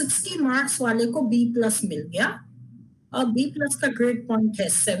तो 60 marks वाले को B+ मिल गया और B+ का ग्रेड पॉइंट है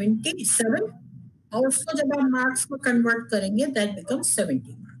 77 और उसको जब आप मार्क्स को कन्वर्ट करेंगे दैट बिकम्स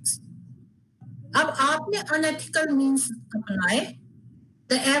 70 मार्क्स. अब आपने अनएथिकल मीन्स अपनाए,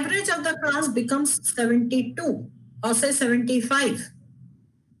 the average of the class becomes 72 or say 75.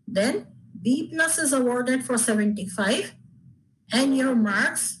 Then B+ is awarded for 75 and your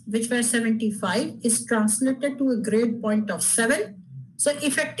marks, which were 75, is translated to a grade point of 7. So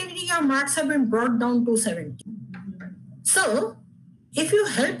effectively your marks have been brought down to 70. So if you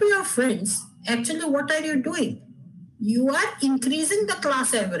help your friends, actually what are you doing? You are increasing the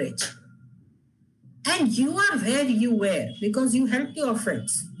class average. And you are where you were because you helped your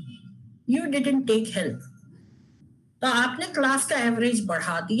friends. You didn't take help. तो आपने class का average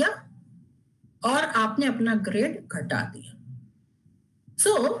बढ़ा दिया और आपने अपना grade घटा दिया.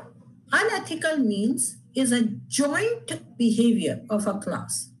 So, unethical means is a joint behavior of a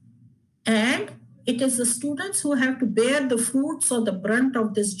class. And it is the students who have to bear the fruits or the brunt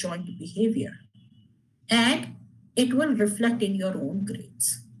of this joint behavior. And it will reflect in your own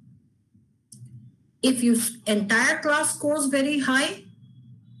grades. If your entire class scores very high,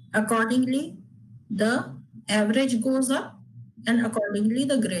 accordingly, the average goes up and accordingly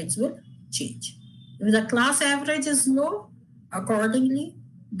the grades will change. If the class average is low, accordingly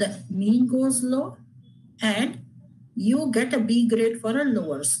the mean goes low and you get a B grade for a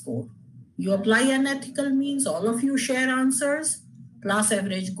lower score. You apply unethical means, all of you share answers, class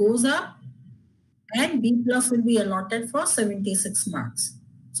average goes up and B+ will be allotted for 76 marks.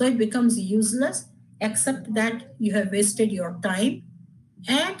 So it becomes useless except that you have wasted your time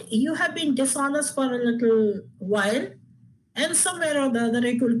and you have been dishonest for a little while. And somewhere or the other,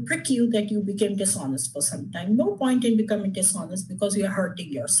 it will prick you that you became dishonest for some time. No point in becoming dishonest because you are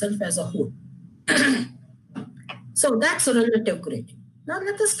hurting yourself as a whole. So that's relative grading. Now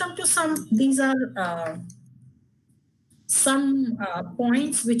let us come to some, these are some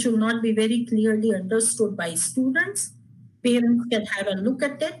points which will not be very clearly understood by students. Parents can have a look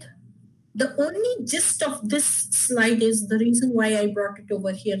at it. The only gist of this slide is, the reason why I brought it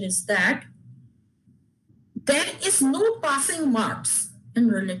over here is that there is no passing marks in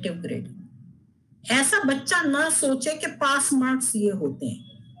relative grading. ऐसा बच्चा ना सोचे कि pass marks ये होते हैं.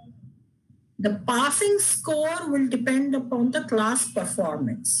 The passing score will depend upon the class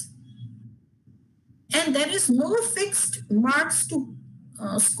performance. And there is no fixed marks to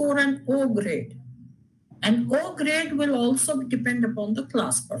score an O grade. And O grade will also depend upon the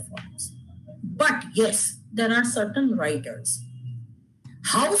class performance. But yes, there are certain riders.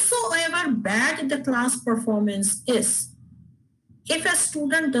 Howsoever bad the class performance is, if a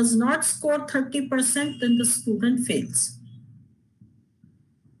student does not score 30%, then the student fails.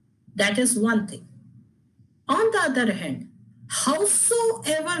 That is one thing. On the other hand,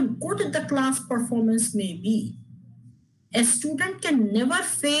 howsoever good the class performance may be, a student can never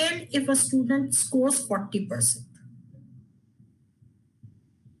fail if a student scores 40%.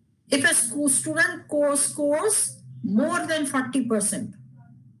 If a student scores more than 40%,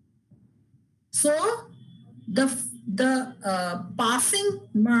 so the passing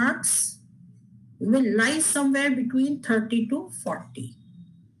marks will lie somewhere between 30 to 40.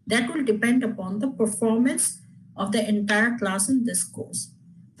 That will depend upon the performance of the entire class in this course.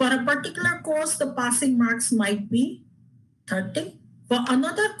 For a particular course, the passing marks might be 30. For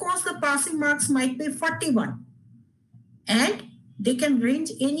another course, the passing marks might be 41. And they can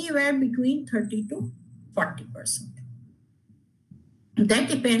range anywhere between 30 to 40%. That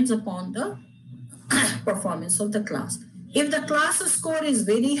depends upon the performance of the class. If the class score is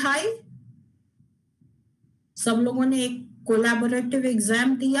very high, सब लोगों ने एक collaborative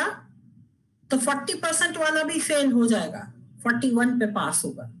exam दिया तो 40% वाला भी fail हो जाएगा, 41 पे पास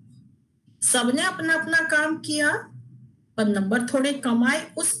होगा। सबने अपना अपना काम किया पर नंबर थोड़े कम आए,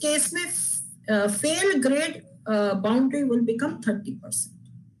 उस केस में fail grade boundary will become 30%.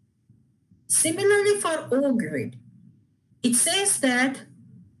 Similarly for O grade, it says that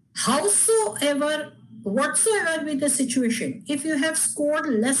whatsoever be the situation, if you have scored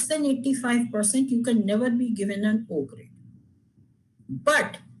less than 85%, you can never be given an O grade.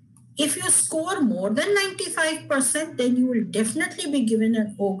 But if you score more than 95%, then you will definitely be given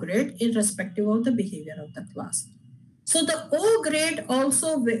an O grade irrespective of the behavior of the class. So the O grade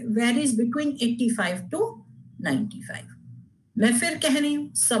also varies between 85 to 95. मैं फिर कह रही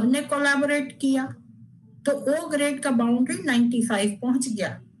हूं, सबने collaborate किया तो O grade का boundary 95 पहुंच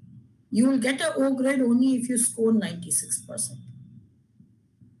गया. You will get a O grade only if you score 96%.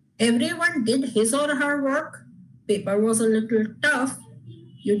 Everyone did his or her work. Paper was a little tough.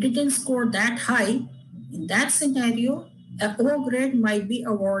 You didn't score that high. In that scenario, a O grade might be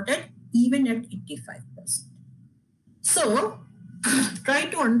awarded even at 85%. So, try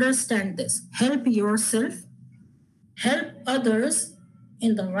to understand this. Help yourself. Help others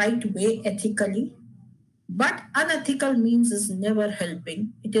in the right way ethically. But unethical means is never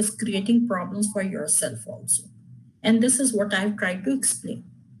helping. It is creating problems for yourself also. And this is what I've tried to explain.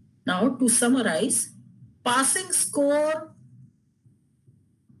 Now, to summarize, passing score,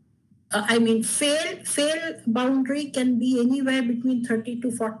 fail boundary can be anywhere between 30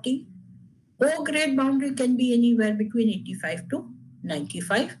 to 40. O grade boundary can be anywhere between 85 to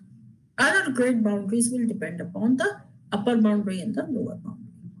 95. Other grade boundaries will depend upon the upper boundary and the lower boundary.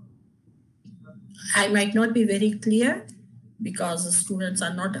 I might not be very clear because the students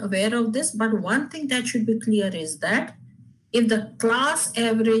are not aware of this, but one thing that should be clear is that if the class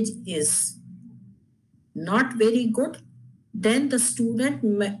average is not very good, then the student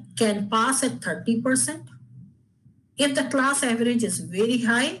can pass at 30%. If the class average is very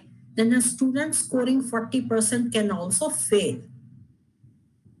high, then a student scoring 40% can also fail.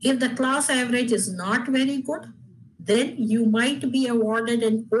 If the class average is not very good, then you might be awarded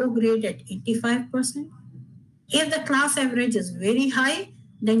an O grade at 85%. If the class average is very high,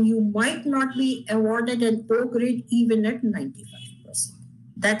 then you might not be awarded an O grade even at 95%.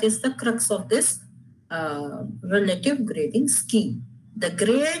 That is the crux of this relative grading scheme. The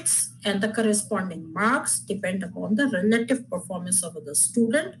grades and the corresponding marks depend upon the relative performance of the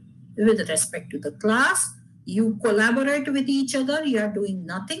student with respect to the class. You collaborate with each other, you are doing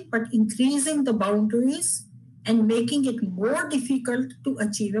nothing but increasing the boundaries and making it more difficult to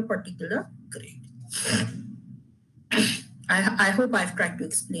achieve a particular grade. I hope I've tried to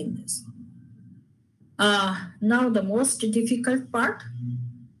explain this. Now the most difficult part,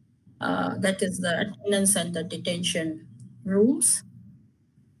 that is the attendance and the detention rules.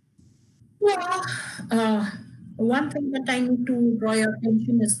 Well, one thing that I need to draw your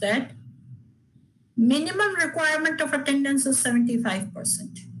attention is that minimum requirement of attendance is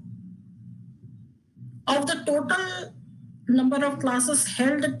 75%. Of the total number of classes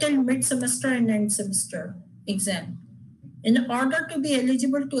held till mid-semester and end-semester exam, in order to be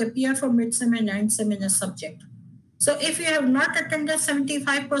eligible to appear for mid-sem and end-sem in a subject. So if you have not attended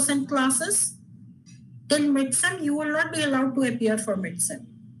 75% classes till mid-sem, you will not be allowed to appear for mid-sem.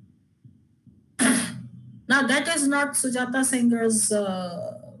 Now that is not Sujata Singer's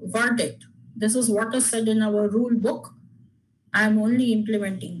verdict. This is what is said in our rule book. I am only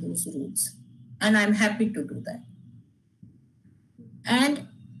implementing those rules. And I'm happy to do that. And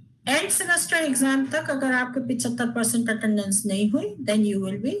end semester exam tak agar aapke 75% attendance nahi hui, then you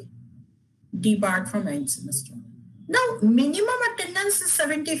will be debarred from end semester. Now, minimum attendance is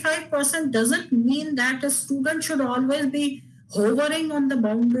 75% doesn't mean that a student should always be hovering on the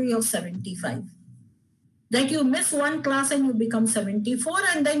boundary of 75. That you miss one class and you become 74,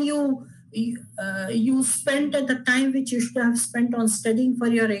 and then you spend the time which you should have spent on studying for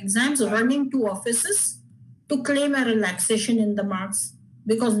your exams running to offices to claim a relaxation in the marks,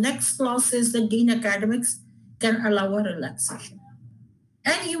 because next clause says the Dean Academics can allow a relaxation.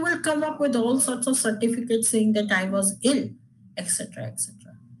 And you will come up with all sorts of certificates saying that I was ill, etc.,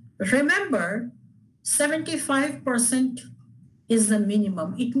 etc. Remember, 75% is the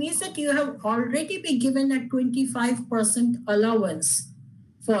minimum. It means that you have already been given a 25% allowance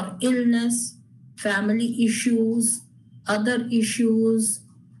for illness, family issues, other issues,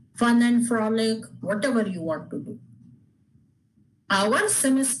 fun and frolic, whatever you want to do. Our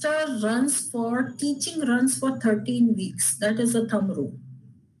semester teaching runs for 13 weeks. That is the thumb rule.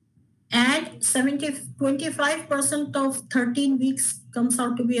 And 25% of 13 weeks comes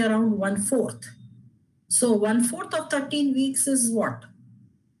out to be around 1/4. So 1/4 of 13 weeks is what?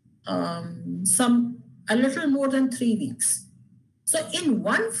 A little more than 3 weeks. So in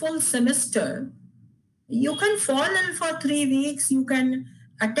one full semester, you can fall ill for 3 weeks. You can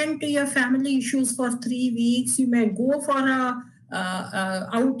attend to your family issues for 3 weeks. You may go for a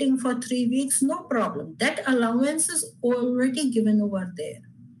outing for 3 weeks. No problem. That allowance is already given over there.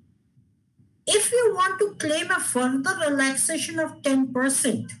 If you want to claim a further relaxation of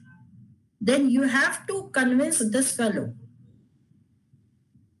 10%, then you have to convince this fellow,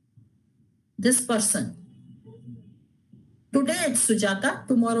 this person. Today it's Sujata,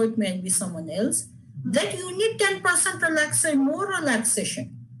 tomorrow it may be someone else, that you need 10% relaxation, more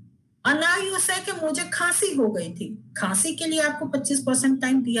relaxation. And now you say कि मुझे खांसी हो गई थी. खांसी के लिए आपको 25%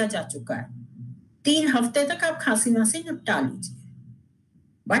 टाइम दिया जा चुका है. 3 हफ्ते तक आप खांसी वासी निपटा लीजिए.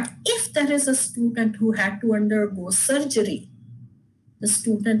 But if there is a student who had to undergo surgery, the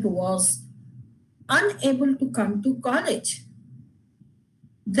student was unable to come to college,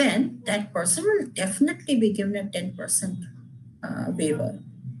 then that person will definitely be given a 10% waiver.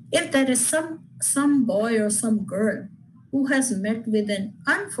 If there is some boy or some girl who has met with an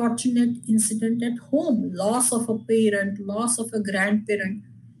unfortunate incident at home, loss of a parent, loss of a grandparent,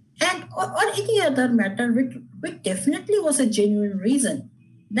 and or any other matter which definitely was a genuine reason,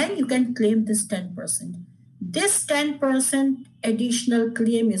 then you can claim this 10%. This 10% additional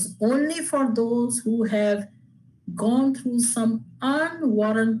claim is only for those who have gone through some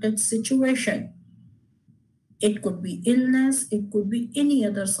unwarranted situation. It could be illness, it could be any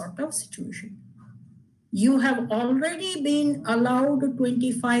other sort of situation. You have already been allowed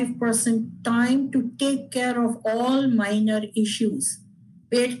 25% time to take care of all minor issues.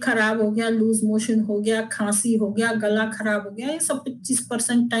 पेट खराब हो गया, loose motion हो गया, खांसी हो गया, गला खराब हो गया, ये सब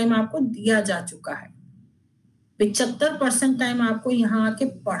 25% टाइम आपको दिया जा चुका है. 75% टाइम आपको यहाँ आके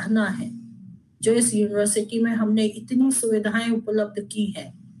पढ़ना है, जो इस यूनिवर्सिटी में हमने इतनी सुविधाएं उपलब्ध की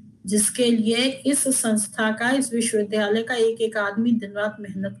हैं, जिसके लिए इस संस्था का, इस विश्वविद्यालय का एक एक आदमी दिन रात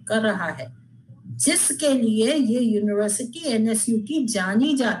मेहनत कर रहा है, जिसके लिए ये यूनिवर्सिटी NSUT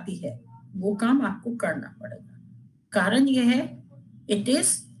जानी जाती है. वो काम आपको करना पड़ेगा. कारण यह है, it is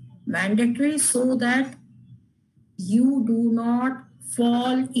mandatory so that you do not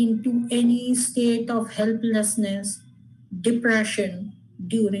fall into any state of helplessness, depression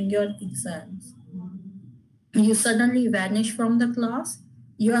during your exams. You suddenly vanish from the class.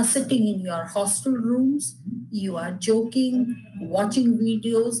 You are sitting in your hostel rooms. You are joking, watching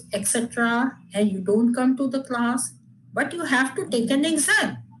videos, etc. And you don't come to the class, but you have to take an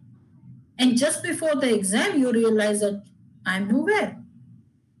exam. And just before the exam, you realize that I'm nowhere.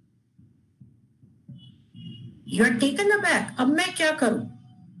 You are taken aback. अब मैं क्या करूं?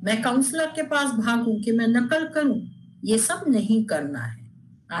 मैं counsellor के पास भागूं कि मैं नकल करूं? ये सब नहीं करना है.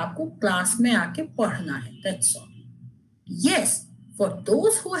 आपको क्लास में आके पढ़ना है. That's all. Yes, for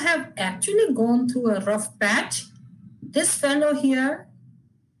those who have actually gone through a rough patch, this fellow here,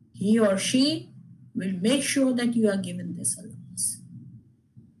 he or she will make sure that you are given this allowance.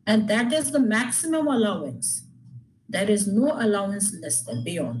 And that is the maximum allowance. There is no allowance less than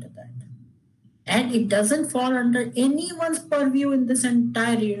beyond that. And it doesn't fall under anyone's purview in this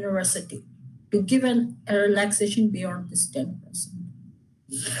entire university to give a relaxation beyond this 10%.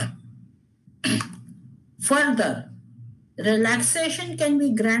 Further, relaxation can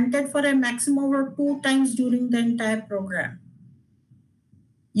be granted for a maximum of 2 times during the entire program.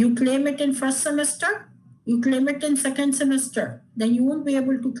 You claim it in first semester, you claim it in second semester, then you won't be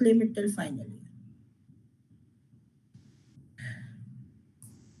able to claim it till final year.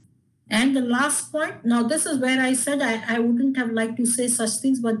 And the last point, now this is where I said I wouldn't have liked to say such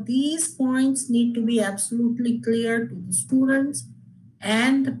things, but these points need to be absolutely clear to the students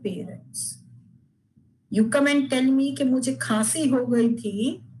and the parents. You come and tell me कि मुझे खांसी हो गई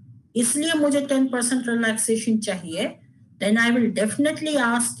थी, इसलिए मुझे 10% relaxation चाहिए, then I will definitely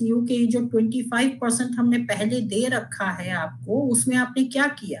ask you कि जो 25% हमने पहले दे रखा है आपको, उसमें आपने क्या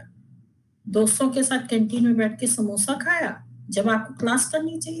किया? दोस्तों के साथ कैंटीन में बैठ के समोसा खाया जब आपको क्लास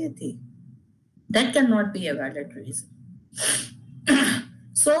करनी चाहिए थी? That cannot be a valid reason.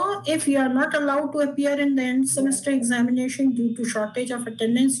 So if you are not allowed to appear in the end semester examination due to shortage of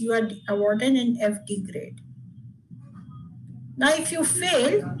attendance, you are awarded an FD grade. Now if you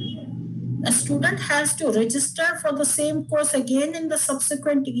fail, a student has to register for the same course again in the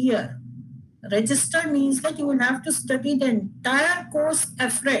subsequent year. Register means that you will have to study the entire course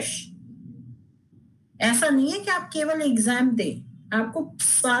afresh. ऐसा नहीं है कि आप केवल exam दें, आपको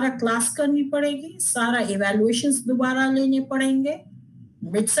सारा class करनी पड़ेगी, सारा इवैल्यूएशंस दोबारा लेने पड़ेंगे,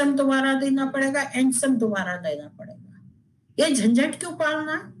 मिड सम दोबारा देना पड़ेगा, एंड सम दोबारा देना पड़ेगा. ये झंझट क्यों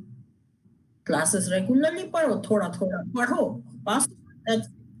पालना है? Classes regularly पढ़ो, थोड़ा थोड़ा पढ़ो, pass. That's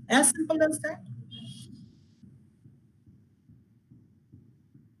as simple as that.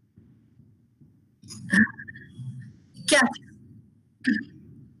 क्या?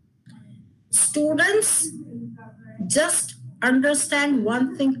 Students, just understand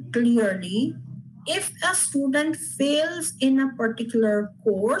one thing clearly. If a student fails in a particular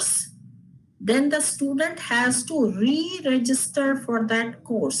course, then the student has to re-register for that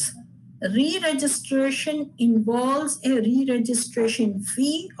course. Re-registration involves a re-registration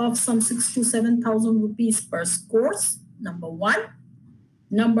fee of some 6,000 to 7,000 rupees per course, number one.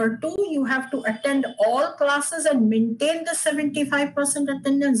 Number two, you have to attend all classes and maintain the 75%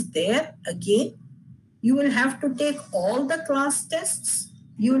 attendance there. Again, you will have to take all the class tests.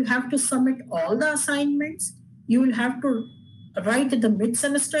 You will have to submit all the assignments. You will have to write the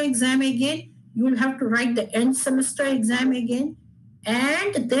mid-semester exam again. You will have to write the end semester exam again.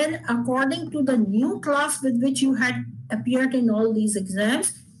 And then according to the new class with which you had appeared in all these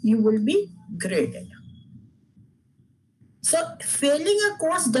exams, you will be graded. So failing a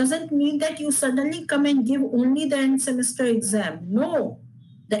course doesn't mean that you suddenly come and give only the end semester exam. No,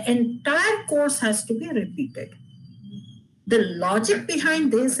 the entire course has to be repeated. The logic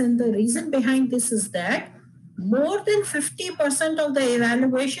behind this and the reason behind this is that more than 50% of the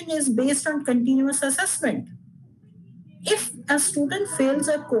evaluation is based on continuous assessment. If a student fails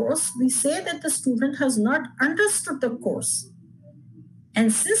a course, we say that the student has not understood the course.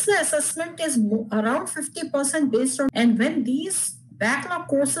 And since the assessment is around 50% based on, and when these backlog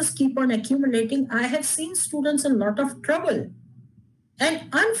courses keep on accumulating, I have seen students in a lot of trouble. And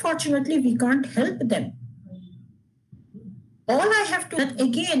unfortunately, we can't help them. All I have to, that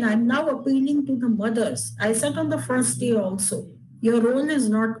again, I'm now appealing to the mothers. I said on the first day also, your role is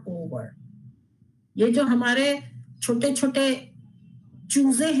not over. ये जो हमारे छोटे छोटे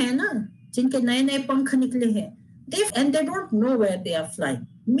चूजे हैं ना, जिनके नए नए पंख निकले हैं, and they don't know where they are flying.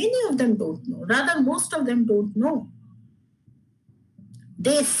 Many of them don't know. Rather, most of them don't know.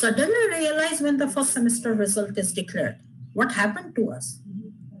 They suddenly realize when the first semester result is declared. What happened to us?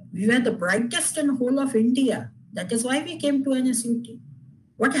 We were the brightest in the whole of India. That is why we came to NSUT.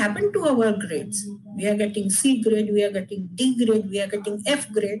 What happened to our grades? We are getting C grade, we are getting D grade, we are getting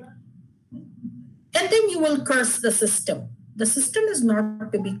F grade. And then you will curse the system. The system is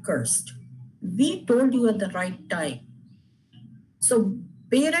not to be cursed. We told you at the right time. So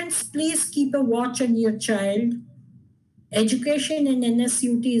parents, please keep a watch on your child. Education in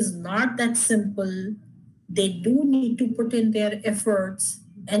NSUT is not that simple. They do need to put in their efforts.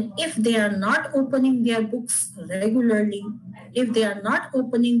 And if they are not opening their books regularly, if they are not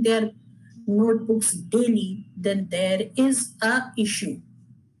opening their notebooks daily, then there is an issue.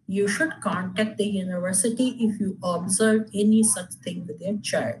 You should contact the university if you observe any such thing with your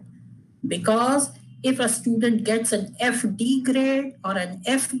child. Because if a student gets an FD grade or an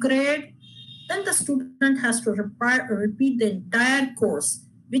F grade, then the student has to repeat the entire course,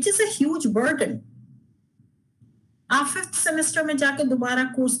 which is a huge burden. आप 5th semester में जाके दोबारा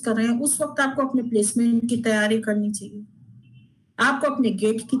course कर रहे हैं, उस वक्त आपको अपने प्लेसमेंट की तैयारी करनी चाहिए, आपको अपने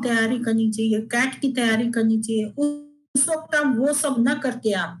गेट की तैयारी करनी चाहिए, कैट की तैयारी करनी चाहिए. उस वक्त आप वो सब ना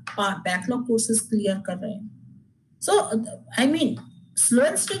करके आप बैकलॉग कोर्सेज क्लियर कर रहे हैं. So I mean, slow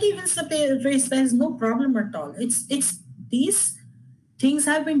and steady wins the race. There is no problem at all. It's these things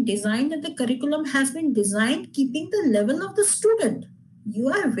have been designed and the curriculum has been designed keeping the level of the student. You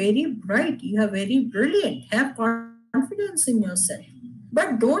are very bright. You are very brilliant. Have confidence in yourself.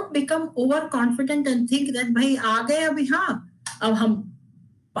 But don't become overconfident and think that भाई आ गए अभी, हाँ अब हम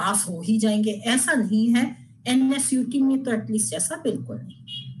पास हो ही जाएंगे. ऐसा नहीं है. NSUT में तो एटलीस्ट ऐसा बिल्कुल नहीं.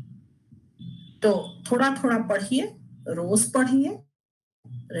 तो थोड़ा थोड़ा पढ़िए, रोज पढ़िए,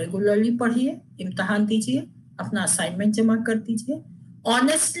 रेगुलरली पढ़िए, इम्तिहान दीजिए, अपना असाइनमेंट जमा कर दीजिए,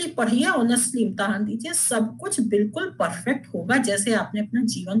 ऑनेस्टली पढ़िए, ऑनेस्टली इम्तिहान दीजिए. सब कुछ बिल्कुल परफेक्ट होगा जैसे आपने अपना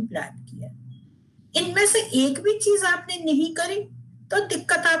जीवन प्लान किया. इनमें से एक भी चीज आपने नहीं करी तो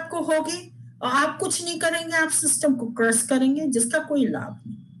दिक्कत आपको होगी, और आप कुछ नहीं करेंगे, आप सिस्टम को कर्स करेंगे, जिसका कोई लाभ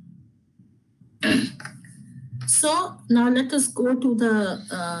नहीं. So now let us go to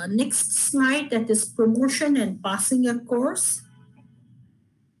the next slide, that is promotion and passing a course.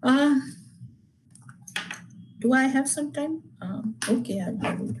 Do I have some time? Okay, I'll be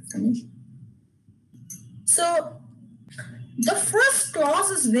able to finish. So the first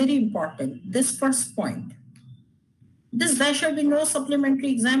clause is very important, this first point. There shall be no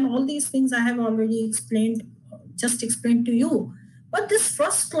supplementary exam. All these things I have already explained, just explained to you. But this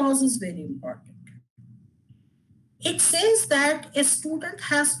first clause is very important. It says that a student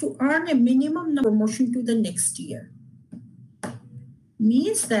has to earn a minimum promotion to the next year.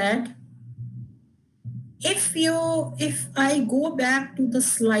 Means that if I go back to the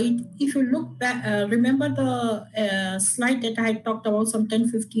slide, if you look back, remember the slide that I talked about some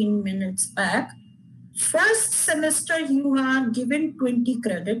 10-15 minutes back. First semester you are given 20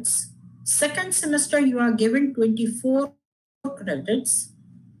 credits. Second semester you are given 24 credits.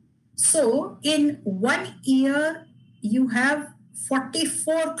 So in 1 year you have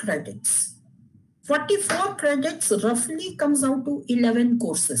 44 credits. 44 credits roughly comes out to 11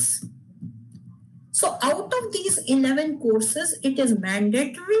 courses. So out of these 11 courses, it is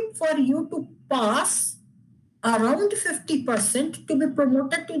mandatory for you to pass around 50% to be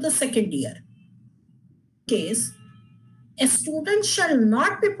promoted to the second year. Case, a student shall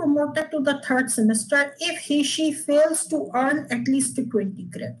not be promoted to the third semester if she fails to earn at least 20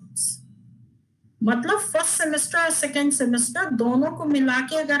 credits. मतलब first semester और second semester दोनों को मिला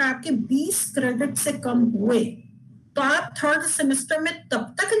के अगर आपके 20 credit से कम हुए तो आप थर्ड सेमेस्टर में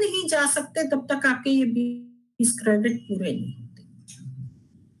तब तक नहीं जा सकते तब तक आपके ये 20 क्रेडिट पूरे नहीं होते.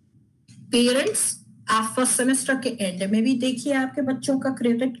 पेरेंट्स, आप फर्स्ट सेमेस्टर के एंड में भी देखिए आपके बच्चों का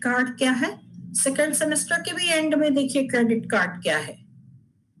क्रेडिट कार्ड क्या है, सेकेंड सेमेस्टर के भी एंड में देखिए क्रेडिट कार्ड क्या है.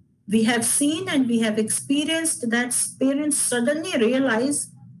 We have seen and we have experienced that parents suddenly realize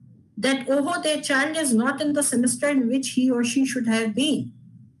that their child is not in the semester in which he or she should have been.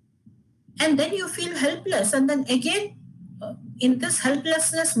 And then you feel helpless. And then again, in this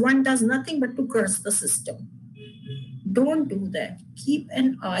helplessness, one does nothing but to curse the system. Don't do that. Keep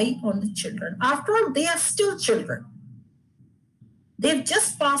an eye on the children. After all, they are still children. They've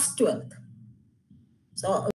just passed 12th. So